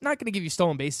anywhere else. Not going to give you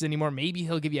stolen bases anymore. Maybe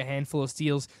he'll give you a handful of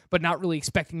steals, but not really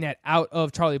expecting that out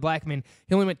of Charlie Blackmon.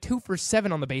 He only went 2 for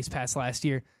 7 on the base pass last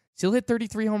year. Still hit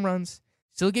 33 home runs.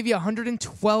 Still give you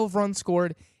 112 runs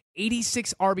scored,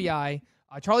 86 RBI.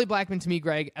 Charlie Blackmon, to me,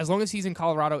 Greg, as long as he's in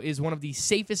Colorado, is one of the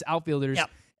safest outfielders.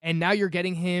 Yep. And now you're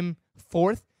getting him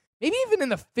 4th, maybe even in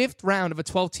the 5th round of a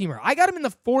 12-teamer. I got him in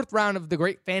the 4th round of the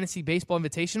Great Fantasy Baseball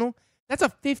Invitational. That's a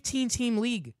 15-team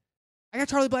league. I got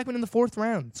Charlie Blackmon in the 4th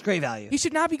round. It's great value. He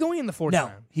should not be going in the 4th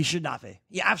round. No, he should not be.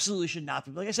 He absolutely should not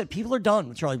be. Like I said, people are done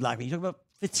with Charlie Blackmon. You talk about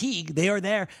fatigue. They are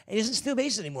there. And he doesn't steal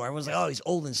bases anymore. Everyone's like, oh, he's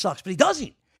old and sucks. But he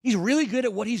doesn't. He's really good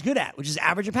at what he's good at, which is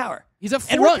average and power. He's a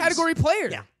 4-category player.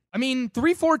 Yeah. I mean,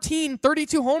 314,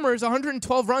 32 homers,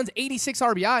 112 runs, 86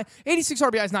 RBI. 86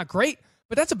 RBI is not great,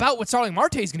 but that's about what Starling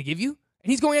Marte is going to give you,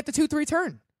 and he's going at the 2-3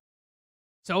 turn.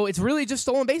 So it's really just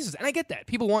stolen bases, and I get that.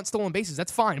 People want stolen bases.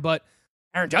 That's fine, but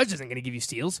Aaron Judge isn't going to give you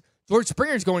steals. George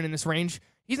Springer's going in this range.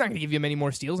 He's not going to give you many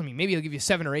more steals. I mean, maybe he'll give you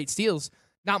 7 or 8 steals,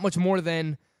 not much more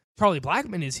than Charlie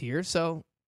Blackmon is here. So,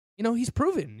 you know, he's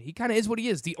proven. He kind of is what he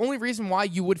is. The only reason why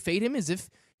you would fade him is if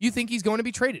you think he's going to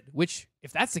be traded, which,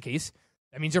 if that's the case,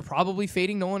 that means you're probably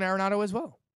fading Nolan Arenado as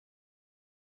well.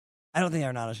 I don't think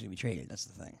Arenado's going to be traded. That's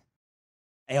the thing.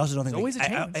 I also don't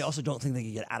think I also don't think they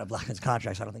can get out of Blackmon's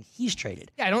contract. So I don't think he's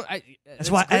traded. Yeah,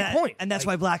 that's why. A great point. And that's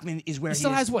why Blackmon is where he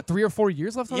still has what 3 or 4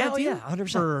 years left on that deal. Yeah,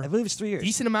 100%. I believe it's 3 years.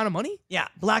 Decent amount of money. Yeah,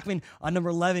 Blackmon on number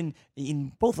 11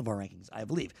 in both of our rankings, I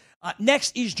believe.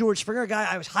 Next is George Springer, a guy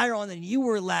I was higher on than you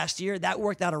were last year. That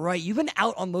worked out all right. You've been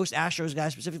out on most Astros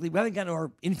guys specifically. We haven't gotten to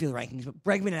our infield rankings, but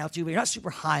Bregman and out too. But you're not super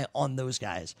high on those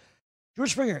guys.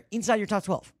 George Springer inside your top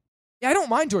 12. Yeah, I don't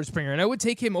mind George Springer, and I would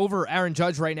take him over Aaron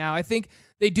Judge right now. I think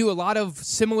they do a lot of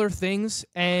similar things,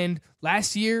 and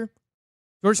last year,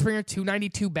 George Springer,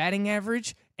 292 batting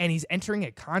average, and he's entering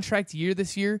a contract year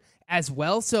this year as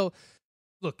well. So,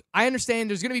 look, I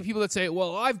understand there's going to be people that say,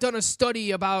 well, I've done a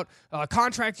study about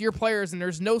contract year players, and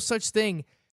there's no such thing.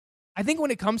 I think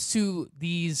when it comes to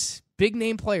these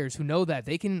big-name players who know that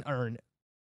they can earn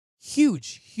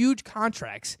huge, huge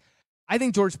contracts, I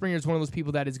think George Springer is one of those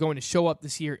people that is going to show up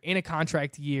this year in a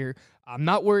contract year. I'm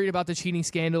not worried about the cheating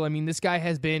scandal. I mean, this guy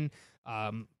has been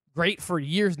great for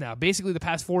years now. Basically, the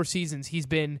past 4 seasons, he's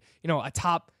been, a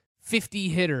top 50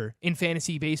 hitter in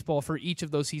fantasy baseball for each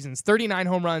of those seasons. 39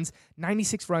 home runs,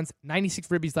 96 runs, 96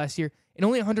 ribbies last year, in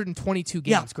only 122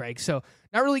 games, Greg. So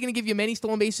not really going to give you many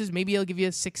stolen bases. Maybe he'll give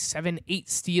you 6, 7, 8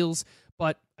 steals,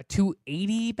 but a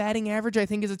 280 batting average, I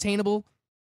think, is attainable.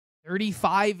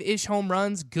 35-ish home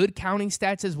runs, good counting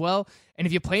stats as well. And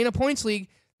if you play in a points league,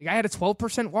 the guy had a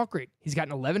 12% walk rate. He's got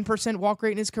an 11% walk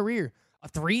rate in his career, a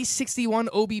 361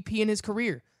 OBP in his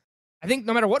career. I think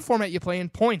no matter what format you play in,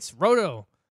 points, roto,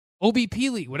 OBP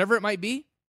league, whatever it might be,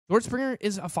 George Springer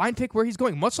is a fine pick where he's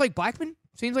going. Much like Blackmon,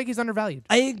 seems like he's undervalued.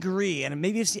 I agree, and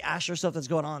maybe it's the Astro stuff that's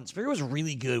going on. Springer was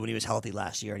really good when he was healthy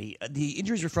last year, and the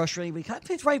injuries were frustrating, but he kind of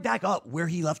picked right back up where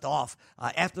he left off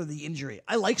after the injury.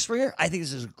 I like Springer. I think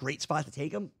this is a great spot to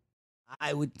take him.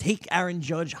 I would take Aaron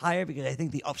Judge higher because I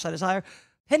think the upside is higher.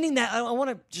 Pending that, I want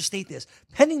to just state this.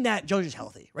 Pending that Judge is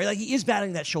healthy, right? Like, he is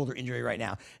battling that shoulder injury right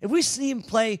now. If we see him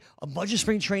play a bunch of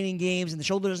spring training games and the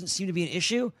shoulder doesn't seem to be an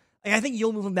issue, I think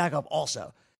you'll move him back up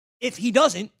also. if he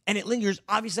doesn't and it lingers,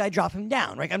 obviously I drop him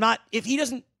down. Right? If he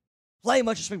doesn't play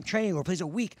much of spring training or plays a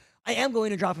week, I am going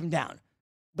to drop him down.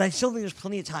 But I still think there's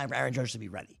plenty of time for Aaron Judge to be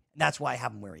ready. And that's why I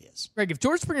have him where he is. Greg, if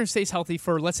George Springer stays healthy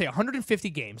for, let's say, 150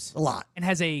 games. A lot. And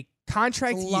has a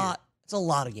contract year. It's a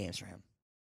lot of games for him.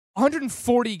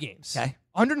 140 games. Okay.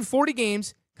 140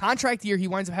 games, contract year, he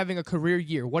winds up having a career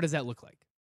year. What does that look like?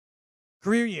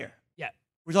 Career year. Yeah.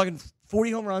 We're talking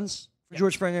 40 home runs for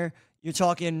George Springer. You're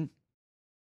talking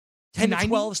 10 to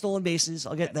 12 stolen bases.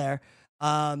 I'll get there.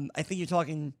 I think you're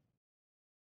talking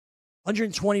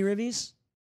 120 ribbies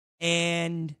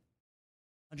and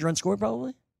 100 runs scored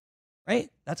probably. Right?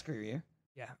 That's career year.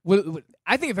 Yeah. Well,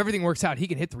 I think if everything works out, he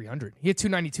can hit 300. He hit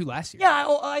 292 last year.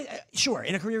 Yeah, sure.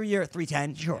 In a career year at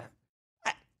 310, sure.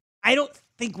 Yeah. I don't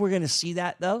think we're going to see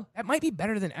that, though. That might be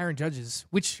better than Aaron Judge's,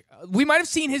 which we might have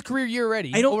seen his career year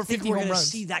already. I don't over think 50 we're home going to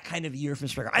runs. see that kind of year from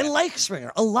Springer. I like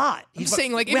Springer a lot. I'm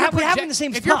saying, like, we have him in the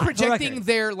same if spot, you're projecting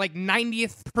their, like,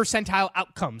 90th percentile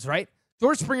outcomes, right?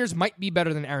 George Springer's might be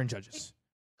better than Aaron Judge's.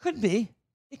 Could be.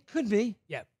 It could be.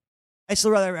 Yeah. I'd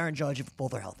still rather have Aaron Judge if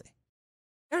both are healthy.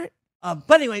 All right.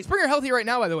 But anyway, Springer healthy right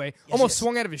now, by the way. Almost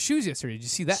swung out of his shoes yesterday. Did you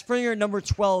see that? Springer number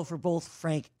 12 for both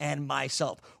Frank and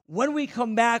myself. When we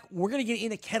come back, we're going to get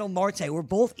into Ketel Marte. We're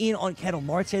both in on Ketel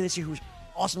Marte this year, who was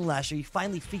awesome last year. He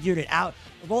finally figured it out.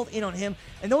 We're both in on him.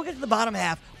 And then we'll get to the bottom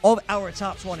half of our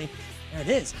top 20. There it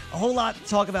is. A whole lot to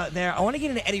talk about there. I want to get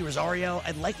into Eddie Rosario.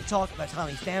 I'd like to talk about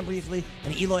Tommy Pham briefly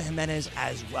and Eloy Jimenez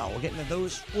as well. We'll get into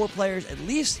those four players at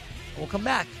least. And we'll come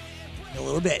back in a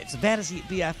little bit. It's the Fantasy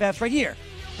BFFs right here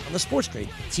on the Sports Grid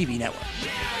TV Network.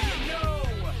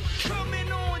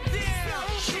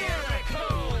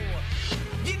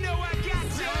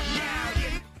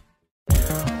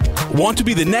 Want to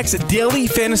be the next daily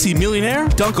fantasy millionaire?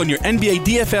 Dunk on your NBA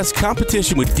DFS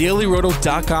competition with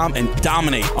DailyRoto.com and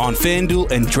dominate on FanDuel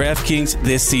and DraftKings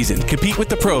this season. Compete with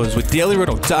the pros with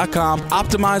DailyRoto.com,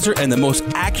 Optimizer, and the most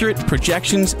accurate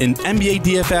projections in NBA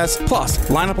DFS, plus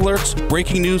lineup alerts,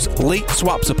 breaking news, late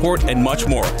swap support, and much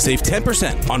more. Save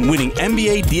 10% on winning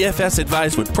NBA DFS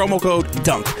advice with promo code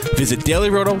DUNK. Visit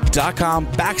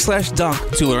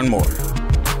DailyRoto.com/dunk to learn more.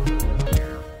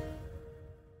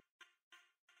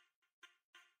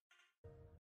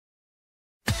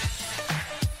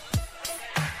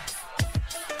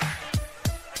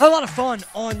 I had a lot of fun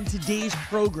on today's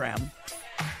program.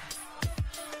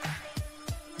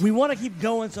 We want to keep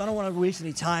going, so I don't want to waste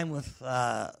any time with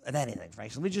anything,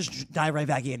 Frank. So let me just dive right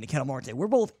back into Ketel Marte. We're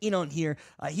both in on here.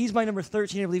 He's my number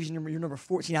 13. I believe he's your number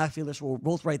 14 outfielder, so we're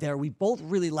both right there. We both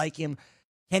really like him.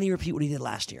 Can he repeat what he did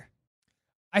last year?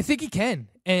 I think he can.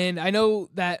 And I know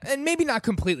that, and maybe not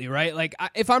completely, right? Like,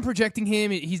 if I'm projecting him,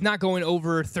 he's not going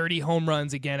over 30 home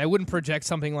runs again. I wouldn't project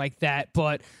something like that,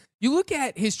 but you look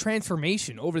at his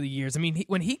transformation over the years. I mean,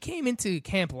 when he came into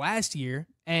camp last year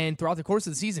and throughout the course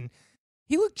of the season,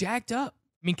 he looked jacked up.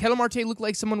 I mean, Ketel Marte looked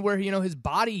like someone where, his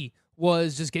body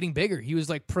was just getting bigger. He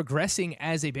was like progressing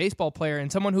as a baseball player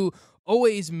and someone who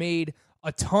always made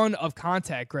a ton of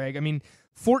contact, Greg. I mean,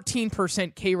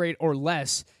 14% K rate or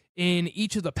less in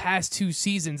each of the past two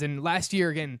seasons. And last year,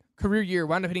 again, career year,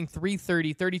 wound up hitting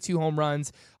 330, 32 home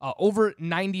runs, over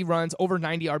 90 runs, over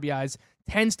 90 RBIs,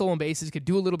 10 stolen bases, could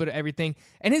do a little bit of everything.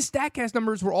 And his StatCast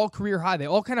numbers were all career high. They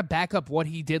all kind of back up what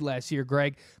he did last year,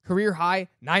 Greg. Career high,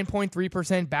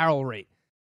 9.3% barrel rate.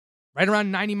 Right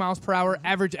around 90 miles per hour,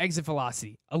 average exit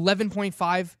velocity,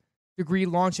 11.5 degree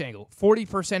launch angle,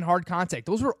 40% hard contact.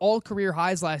 Those were all career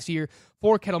highs last year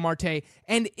for Ketel Marte.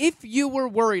 And if you were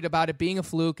worried about it being a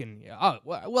fluke and,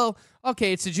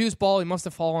 okay, it's a juice ball, he must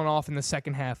have fallen off in the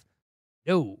second half.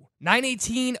 No.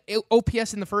 918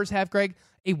 OPS in the first half, Greg.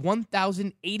 A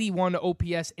 1,081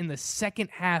 OPS in the second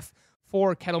half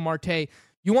for Ketel Marte.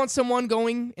 You want someone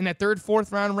going in that third,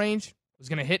 fourth round range who's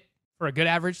going to hit for a good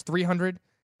average, 300,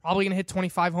 probably going to hit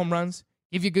 25 home runs,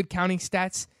 give you good counting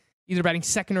stats, either batting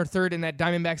second or third in that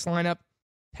Diamondbacks lineup,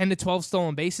 10 to 12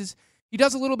 stolen bases. He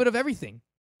does a little bit of everything,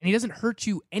 and he doesn't hurt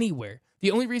you anywhere. The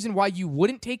only reason why you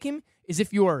wouldn't take him is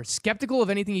if you are skeptical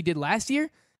of anything he did last year.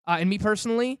 And me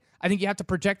personally, I think you have to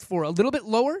project for a little bit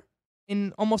lower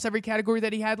in almost every category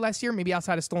that he had last year, maybe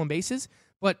outside of stolen bases.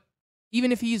 But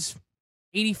even if he's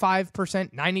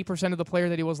 85%, 90% of the player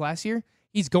that he was last year,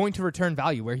 he's going to return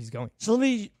value where he's going. So let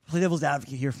me play devil's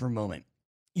advocate here for a moment.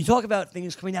 You talk about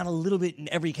things coming down a little bit in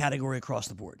every category across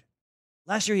the board.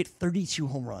 Last year, he hit 32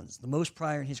 home runs. The most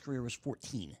prior in his career was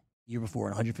 14 the year before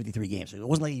in 153 games. So it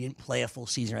wasn't like he didn't play a full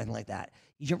season or anything like that.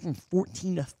 He jumped from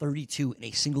 14 to 32 in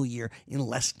a single year in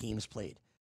less games played.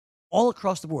 All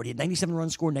across the board, he had 97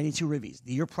 runs scored, 92 ribbies.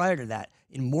 The year prior to that,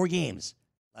 in more games,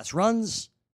 less runs,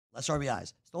 less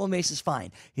RBIs. Stolen bases,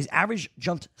 fine. His average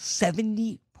jumped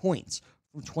 70 points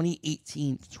from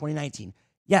 2018 to 2019.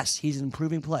 Yes, he's an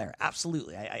improving player.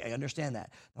 Absolutely. I understand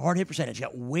that. The hard hit percentage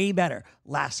got way better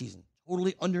last season.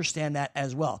 Totally understand that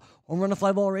as well. Home run to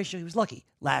fly ball ratio, he was lucky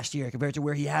last year compared to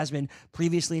where he has been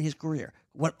previously in his career.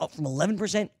 Went up from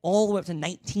 11% all the way up to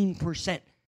 19%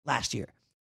 last year.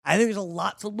 I think there's a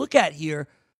lot to look at here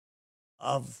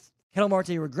of Ketel Marte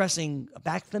regressing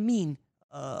back to the mean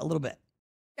a little bit.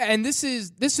 And this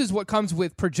is what comes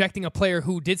with projecting a player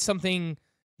who did something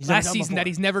last season that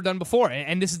he's never done before.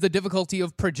 And this is the difficulty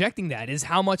of projecting that, is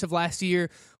how much of last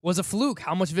year was a fluke,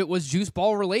 how much of it was juice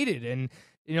ball related, and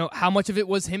how much of it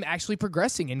was him actually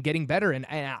progressing and getting better. And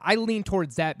I lean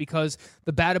towards that because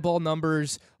the batted ball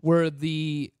numbers were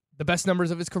the best numbers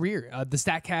of his career. The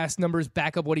StatCast numbers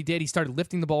back up what he did. He started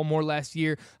lifting the ball more last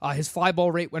year. His fly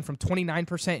ball rate went from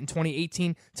 29% in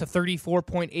 2018 to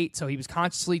 34.8%, so he was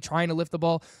consciously trying to lift the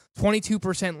ball.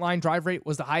 22% line drive rate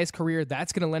was the highest career.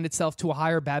 That's going to lend itself to a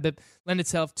higher BABIP, lend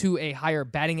itself to a higher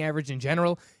batting average in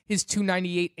general. His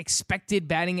 298 expected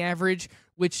batting average,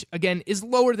 which, again, is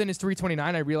lower than his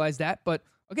 329. I realize that, but,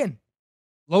 again,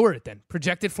 lower it then.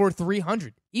 Projected for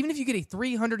 300. Even if you get a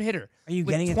 300 hitter, are you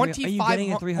getting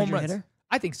a 300 hitter?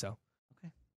 I think so.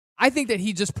 Okay. I think that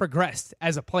he just progressed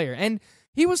as a player, and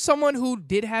he was someone who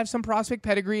did have some prospect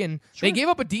pedigree, and they gave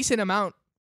up a decent amount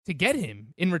to get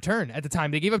him in return at the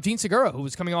time. They gave up Gene Segura, who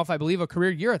was coming off, I believe, a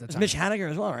career year at the time. Mitch Haniger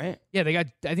as well, right? Yeah,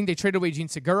 I think they traded away Gene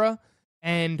Segura,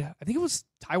 and I think it was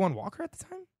Taijuan Walker at the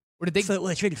time. Or did they? So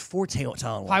they traded for Taijuan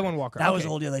Walker. Taijuan Walker. That was the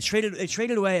whole deal. They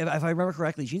traded away, if I remember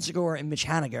correctly, Gene Segura and Mitch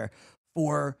Haniger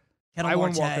for Ketel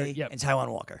Marte and Taijuan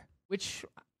Walker. Which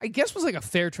I guess was like a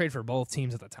fair trade for both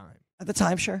teams at the time. At the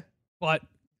time, sure. But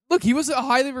look, he was a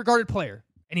highly regarded player,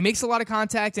 and he makes a lot of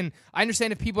contact, and I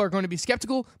understand if people are going to be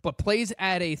skeptical, but plays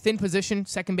at a thin position,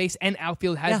 second base and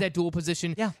outfield, has that dual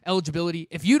position eligibility.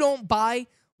 If you don't buy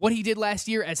what he did last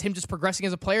year as him just progressing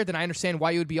as a player, then I understand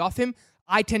why you would be off him.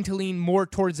 I tend to lean more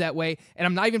towards that way, and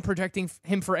I'm not even projecting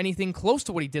him for anything close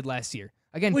to what he did last year.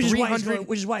 Again, which is why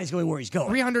he's going where he's going.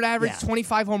 300 average,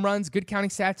 25 home runs, good counting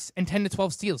stats, and 10 to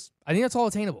 12 steals. I think that's all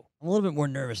attainable. I'm a little bit more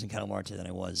nervous in Ketel Marte than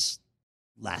I was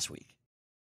last week.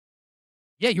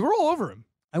 Yeah, you were all over him.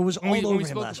 I was all over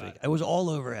him last week. I was all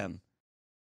over him.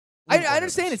 I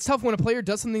understand it's tough when a player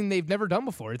does something they've never done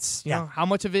before. It's you know, how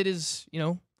much of it is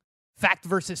fact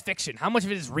versus fiction? How much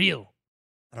of it is real?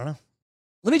 I don't know.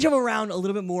 Let me jump around a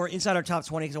little bit more inside our top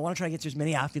 20 because I want to try to get to as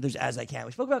many outfielders as I can.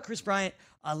 We spoke about Chris Bryant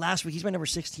last week. He's my number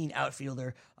 16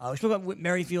 outfielder. We spoke about Whit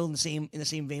Merrifield in the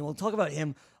same vein. We'll talk about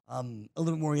him a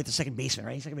little bit more. We get the second baseman,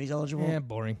 right? Second base eligible. Yeah,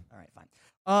 boring. All right,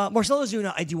 fine. Marcell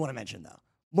Ozuna, I do want to mention though.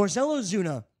 Marcell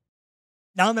Ozuna,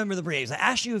 now a member of the Braves. I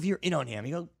asked you if you're in on him.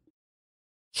 You go,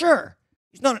 sure.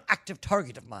 He's not an active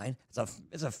target of mine.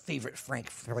 It's a favorite Frank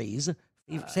phrase.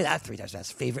 Say that 3 times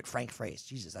fast. Favorite Frank phrase.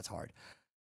 Jesus, that's hard.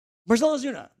 Marcell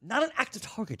Ozuna, not an active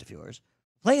target of yours,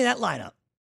 playing that lineup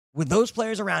with those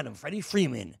players around him, Freddie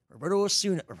Freeman,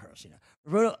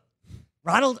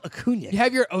 Ronald Acuna. You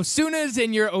have your Osunas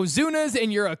and your Ozunas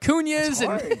and your Acunas.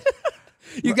 And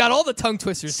you got all the tongue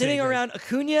twisters. Sitting around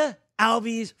Acuna,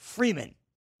 Albies, Freeman.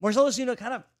 Marcell Ozuna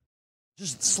kind of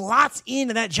just slots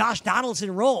into that Josh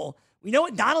Donaldson role. We know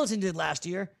what Donaldson did last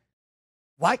year.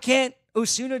 Why can't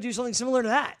Ozuna do something similar to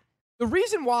that? The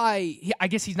reason why I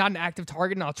guess he's not an active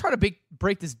target, and I'll try to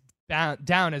break this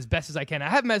down as best as I can. I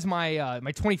have him as my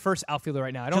my 21st outfielder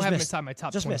right now. I don't have him inside my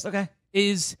top 20. Just missed, okay.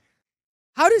 Is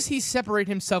how does he separate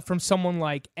himself from someone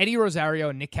like Eddie Rosario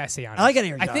and Nick Castellanos? I like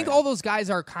Eddie Rosario. I think all those guys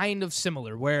are kind of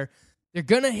similar, where they're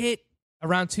going to hit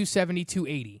around 270,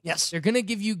 280. Yes. They're going to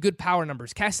give you good power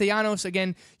numbers. Castellanos,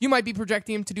 again, you might be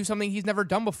projecting him to do something he's never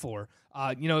done before.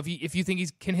 If you think he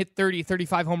can hit 30,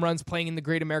 35 home runs playing in the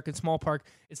Great American Small Park,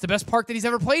 it's the best park that he's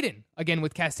ever played in, again,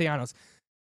 with Castellanos.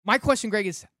 My question, Greg,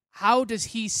 is how does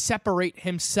he separate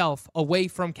himself away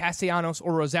from Castellanos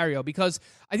or Rosario? Because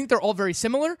I think they're all very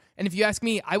similar, and if you ask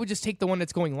me, I would just take the one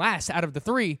that's going last out of the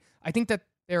three. I think that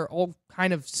they're all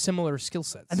kind of similar skill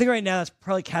sets. I think right now it's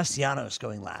probably Castellanos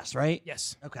going last, right?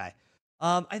 Yes. Okay.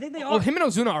 I think they are. Well, him and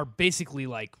Ozuna are basically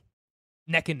like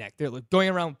neck and neck. They're like going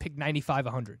around pick 95,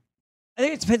 100. I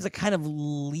think it depends the kind of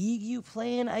league you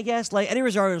play in, I guess. Like, Eddie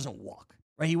Rosario doesn't walk,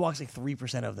 right? He walks like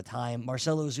 3% of the time.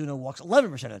 Marcell Ozuna walks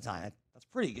 11% of the time. That's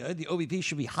pretty good. The OBP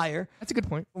should be higher. That's a good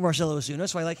point. For Marcell Ozuna,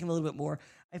 so I like him a little bit more.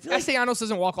 I feel Castellanos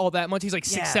doesn't walk all that much. He's like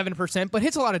 6-7%, but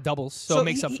hits a lot of doubles, so it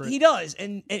makes up for it. He does.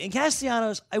 And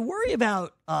Castellanos, I worry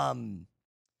about, I'm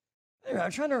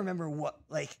trying to remember what,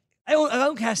 like, I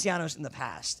own Castellanos in the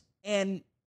past, and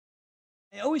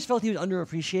I always felt he was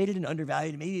underappreciated and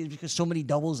undervalued. Maybe it's because so many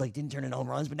doubles like didn't turn into home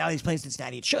runs, but now he's playing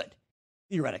Cincinnati. It should.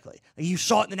 theoretically. Like you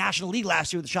saw it in the National League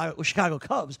last year with the Chicago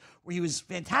Cubs, where he was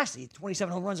fantastic.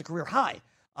 27 home runs, a career high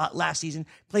last season.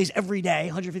 Plays every day,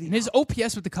 150. And his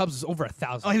OPS with the Cubs was over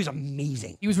 1,000. Oh, he was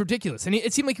amazing. He was ridiculous. And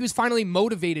it seemed like he was finally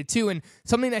motivated, too. And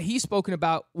something that he's spoken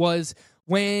about was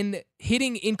when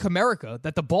hitting in Comerica,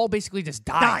 that the ball basically just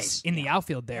dies in the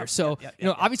outfield there.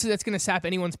 Obviously that's going to sap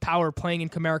anyone's power playing in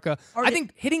Comerica. I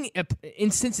think hitting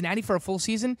in Cincinnati for a full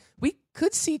season, we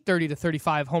could see 30 to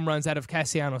 35 home runs out of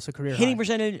Castellanos, a career hitting high.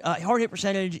 percentage, hard hit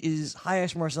percentage is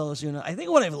highest for Marcell Ozuna. I think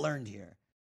what I've learned here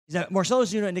is that Marcell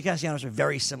Ozuna and Nick Castellanos are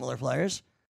very similar players.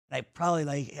 And I probably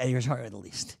like Eddie Rosario the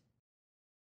least.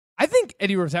 I think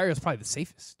Eddie Rosario is probably the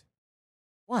safest.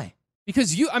 Why?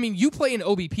 Because you play in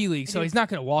OBP league, so he's not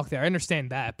going to walk there. I understand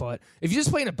that, but if you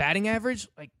just play in a batting average,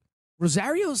 like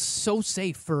Rosario's so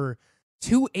safe for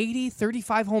 280,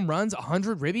 35 home runs,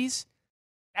 100 ribbies.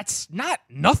 That's not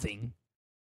nothing.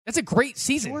 That's a great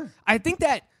season. Sure. I think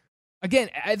that, again,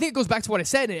 it goes back to what I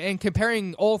said, and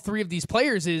comparing all three of these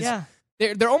players is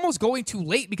they're almost going too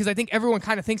late because I think everyone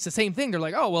kind of thinks the same thing. They're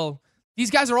like, oh, well, these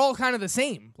guys are all kind of the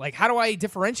same. Like, how do I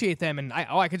differentiate them? And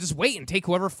I could just wait and take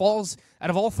whoever falls out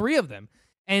of all three of them.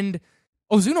 And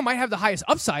Ozuna might have the highest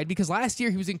upside because last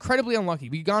year he was incredibly unlucky.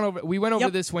 We went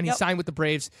over this when he signed with the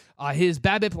Braves. His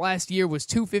BABIP last year was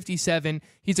 .257.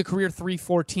 He's a career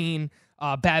 .314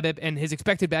 BABIP, and his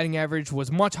expected batting average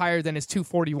was much higher than his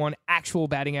 .241 actual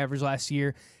batting average last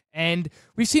year. And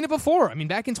we've seen it before. I mean,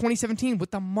 back in 2017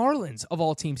 with the Marlins, of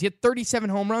all teams, he had 37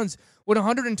 home runs with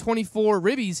 124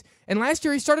 ribbies. And last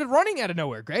year he started running out of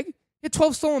nowhere, Greg. He had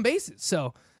 12 stolen bases.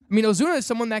 So, I mean, Ozuna is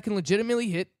someone that can legitimately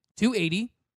hit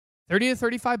 280, 30 to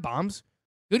 35 bombs,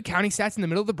 good counting stats in the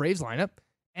middle of the Braves lineup,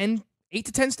 and 8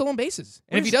 to 10 stolen bases.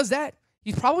 And if he does that,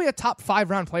 he's probably a top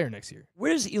 5-round player next year.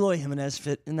 Where does Eloy Jimenez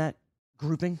fit in that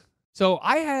grouping? So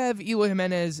I have Eloy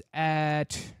Jimenez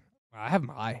at, I have him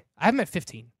high. I have him at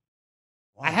 15.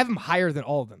 Wow. I have him higher than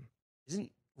all of them.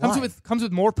 Comes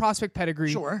with more prospect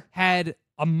pedigree. Sure. Had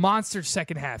a monster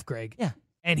second half, Greg. Yeah.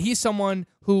 And he's someone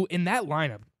who, in that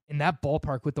lineup, in that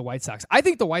ballpark with the White Sox, I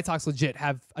think the White Sox legit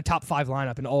have a top 5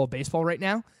 lineup in all of baseball right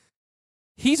now.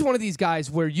 He's one of these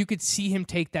guys where you could see him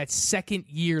take that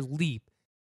second-year leap.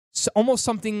 So almost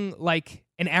something like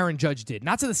an Aaron Judge did.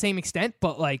 Not to the same extent,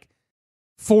 but like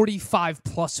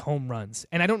 45-plus home runs.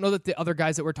 And I don't know that the other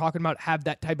guys that we're talking about have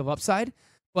that type of upside.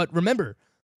 But remember,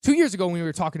 2 years ago when we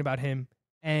were talking about him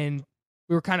and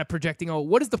we were kind of projecting,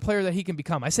 what is the player that he can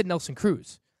become? I said Nelson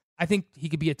Cruz. I think he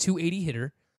could be a 280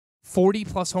 hitter,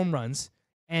 40-plus home runs,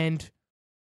 and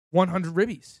 100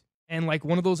 ribbies. And like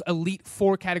one of those elite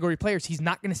 4-category players. He's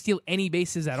not going to steal any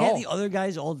bases at all. Can't the other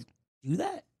guys all do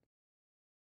that?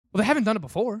 Well, they haven't done it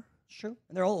before. Sure.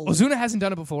 And they're all old. Ozuna hasn't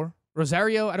done it before.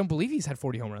 Rosario, I don't believe he's had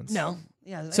 40 home runs. No.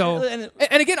 Yeah. So,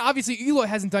 and again, obviously, Eloy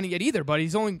hasn't done it yet either, but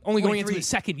he's only going into his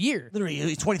second year. Literally,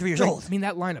 he's 23 years old. I mean,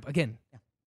 that lineup, again,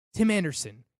 Tim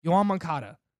Anderson, Yoan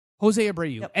Moncada, Jose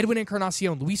Abreu, Edwin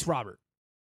Encarnacion, Luis Robert,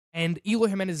 and Eloy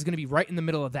Jimenez is going to be right in the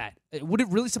middle of that. Would it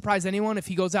really surprise anyone if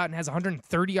he goes out and has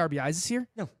 130 RBIs this year?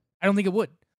 No. I don't think it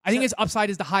would. I think his upside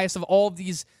is the highest of all of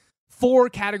these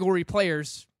 4-category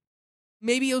players.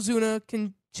 Maybe Ozuna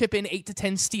can chip in 8 to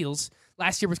 10 steals.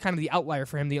 Last year was kind of the outlier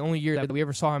for him, the only year that we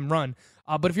ever saw him run.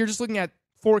 But if you're just looking at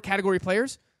 4-category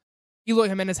players, Eloy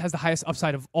Jimenez has the highest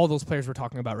upside of all those players we're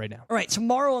talking about right now. All right,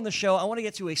 tomorrow on the show, I want to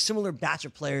get to a similar batch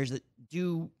of players that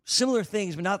do similar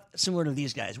things, but not similar to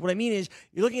these guys. What I mean is,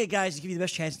 you're looking at guys that give you the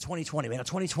best chance in 2020. We had a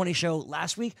 2020 show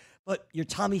last week, but your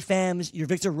Tommy Phams, your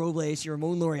Victor Robles, your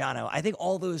Ramon Laureano, I think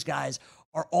all those guys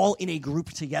are all in a group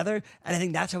together, and I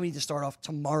think that's how we need to start off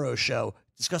tomorrow's show,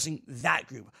 discussing that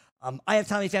group. I have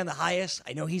Tommy Pham the highest.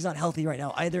 I know he's not healthy right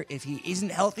now either. If he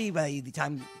isn't healthy by the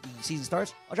time the season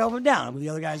starts, I'll drop him down and move the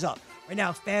other guys up. Right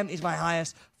now, Pham is my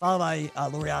highest, followed by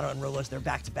Laureano and Robles. They're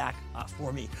back-to-back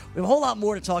for me. We have a whole lot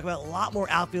more to talk about, a lot more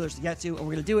outfielders to get to, and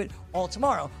we're going to do it all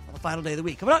tomorrow on the final day of the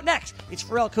week. Coming up next, it's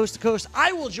Pharrell Coast to Coast.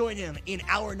 I will join him in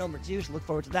hour number 2, so look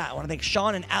forward to that. I want to thank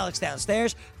Sean and Alex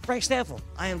downstairs. Frank Stanfield,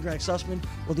 I am Greg Sussman.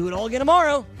 We'll do it all again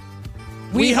tomorrow.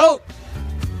 We hope.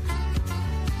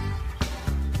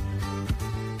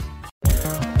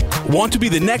 Want to be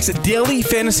the next daily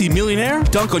fantasy millionaire?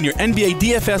 Dunk on your NBA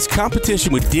DFS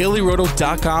competition with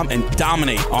DailyRoto.com and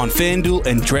dominate on FanDuel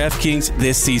and DraftKings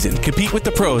this season. Compete with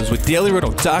the pros with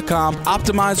DailyRoto.com,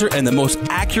 Optimizer, and the most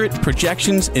accurate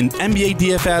projections in NBA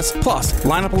DFS, plus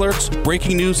lineup alerts,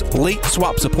 breaking news, late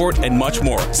swap support, and much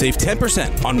more. Save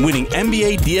 10% on winning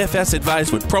NBA DFS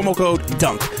advice with promo code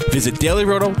DUNK. Visit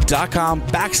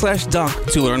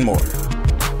DailyRoto.com/dunk to learn more.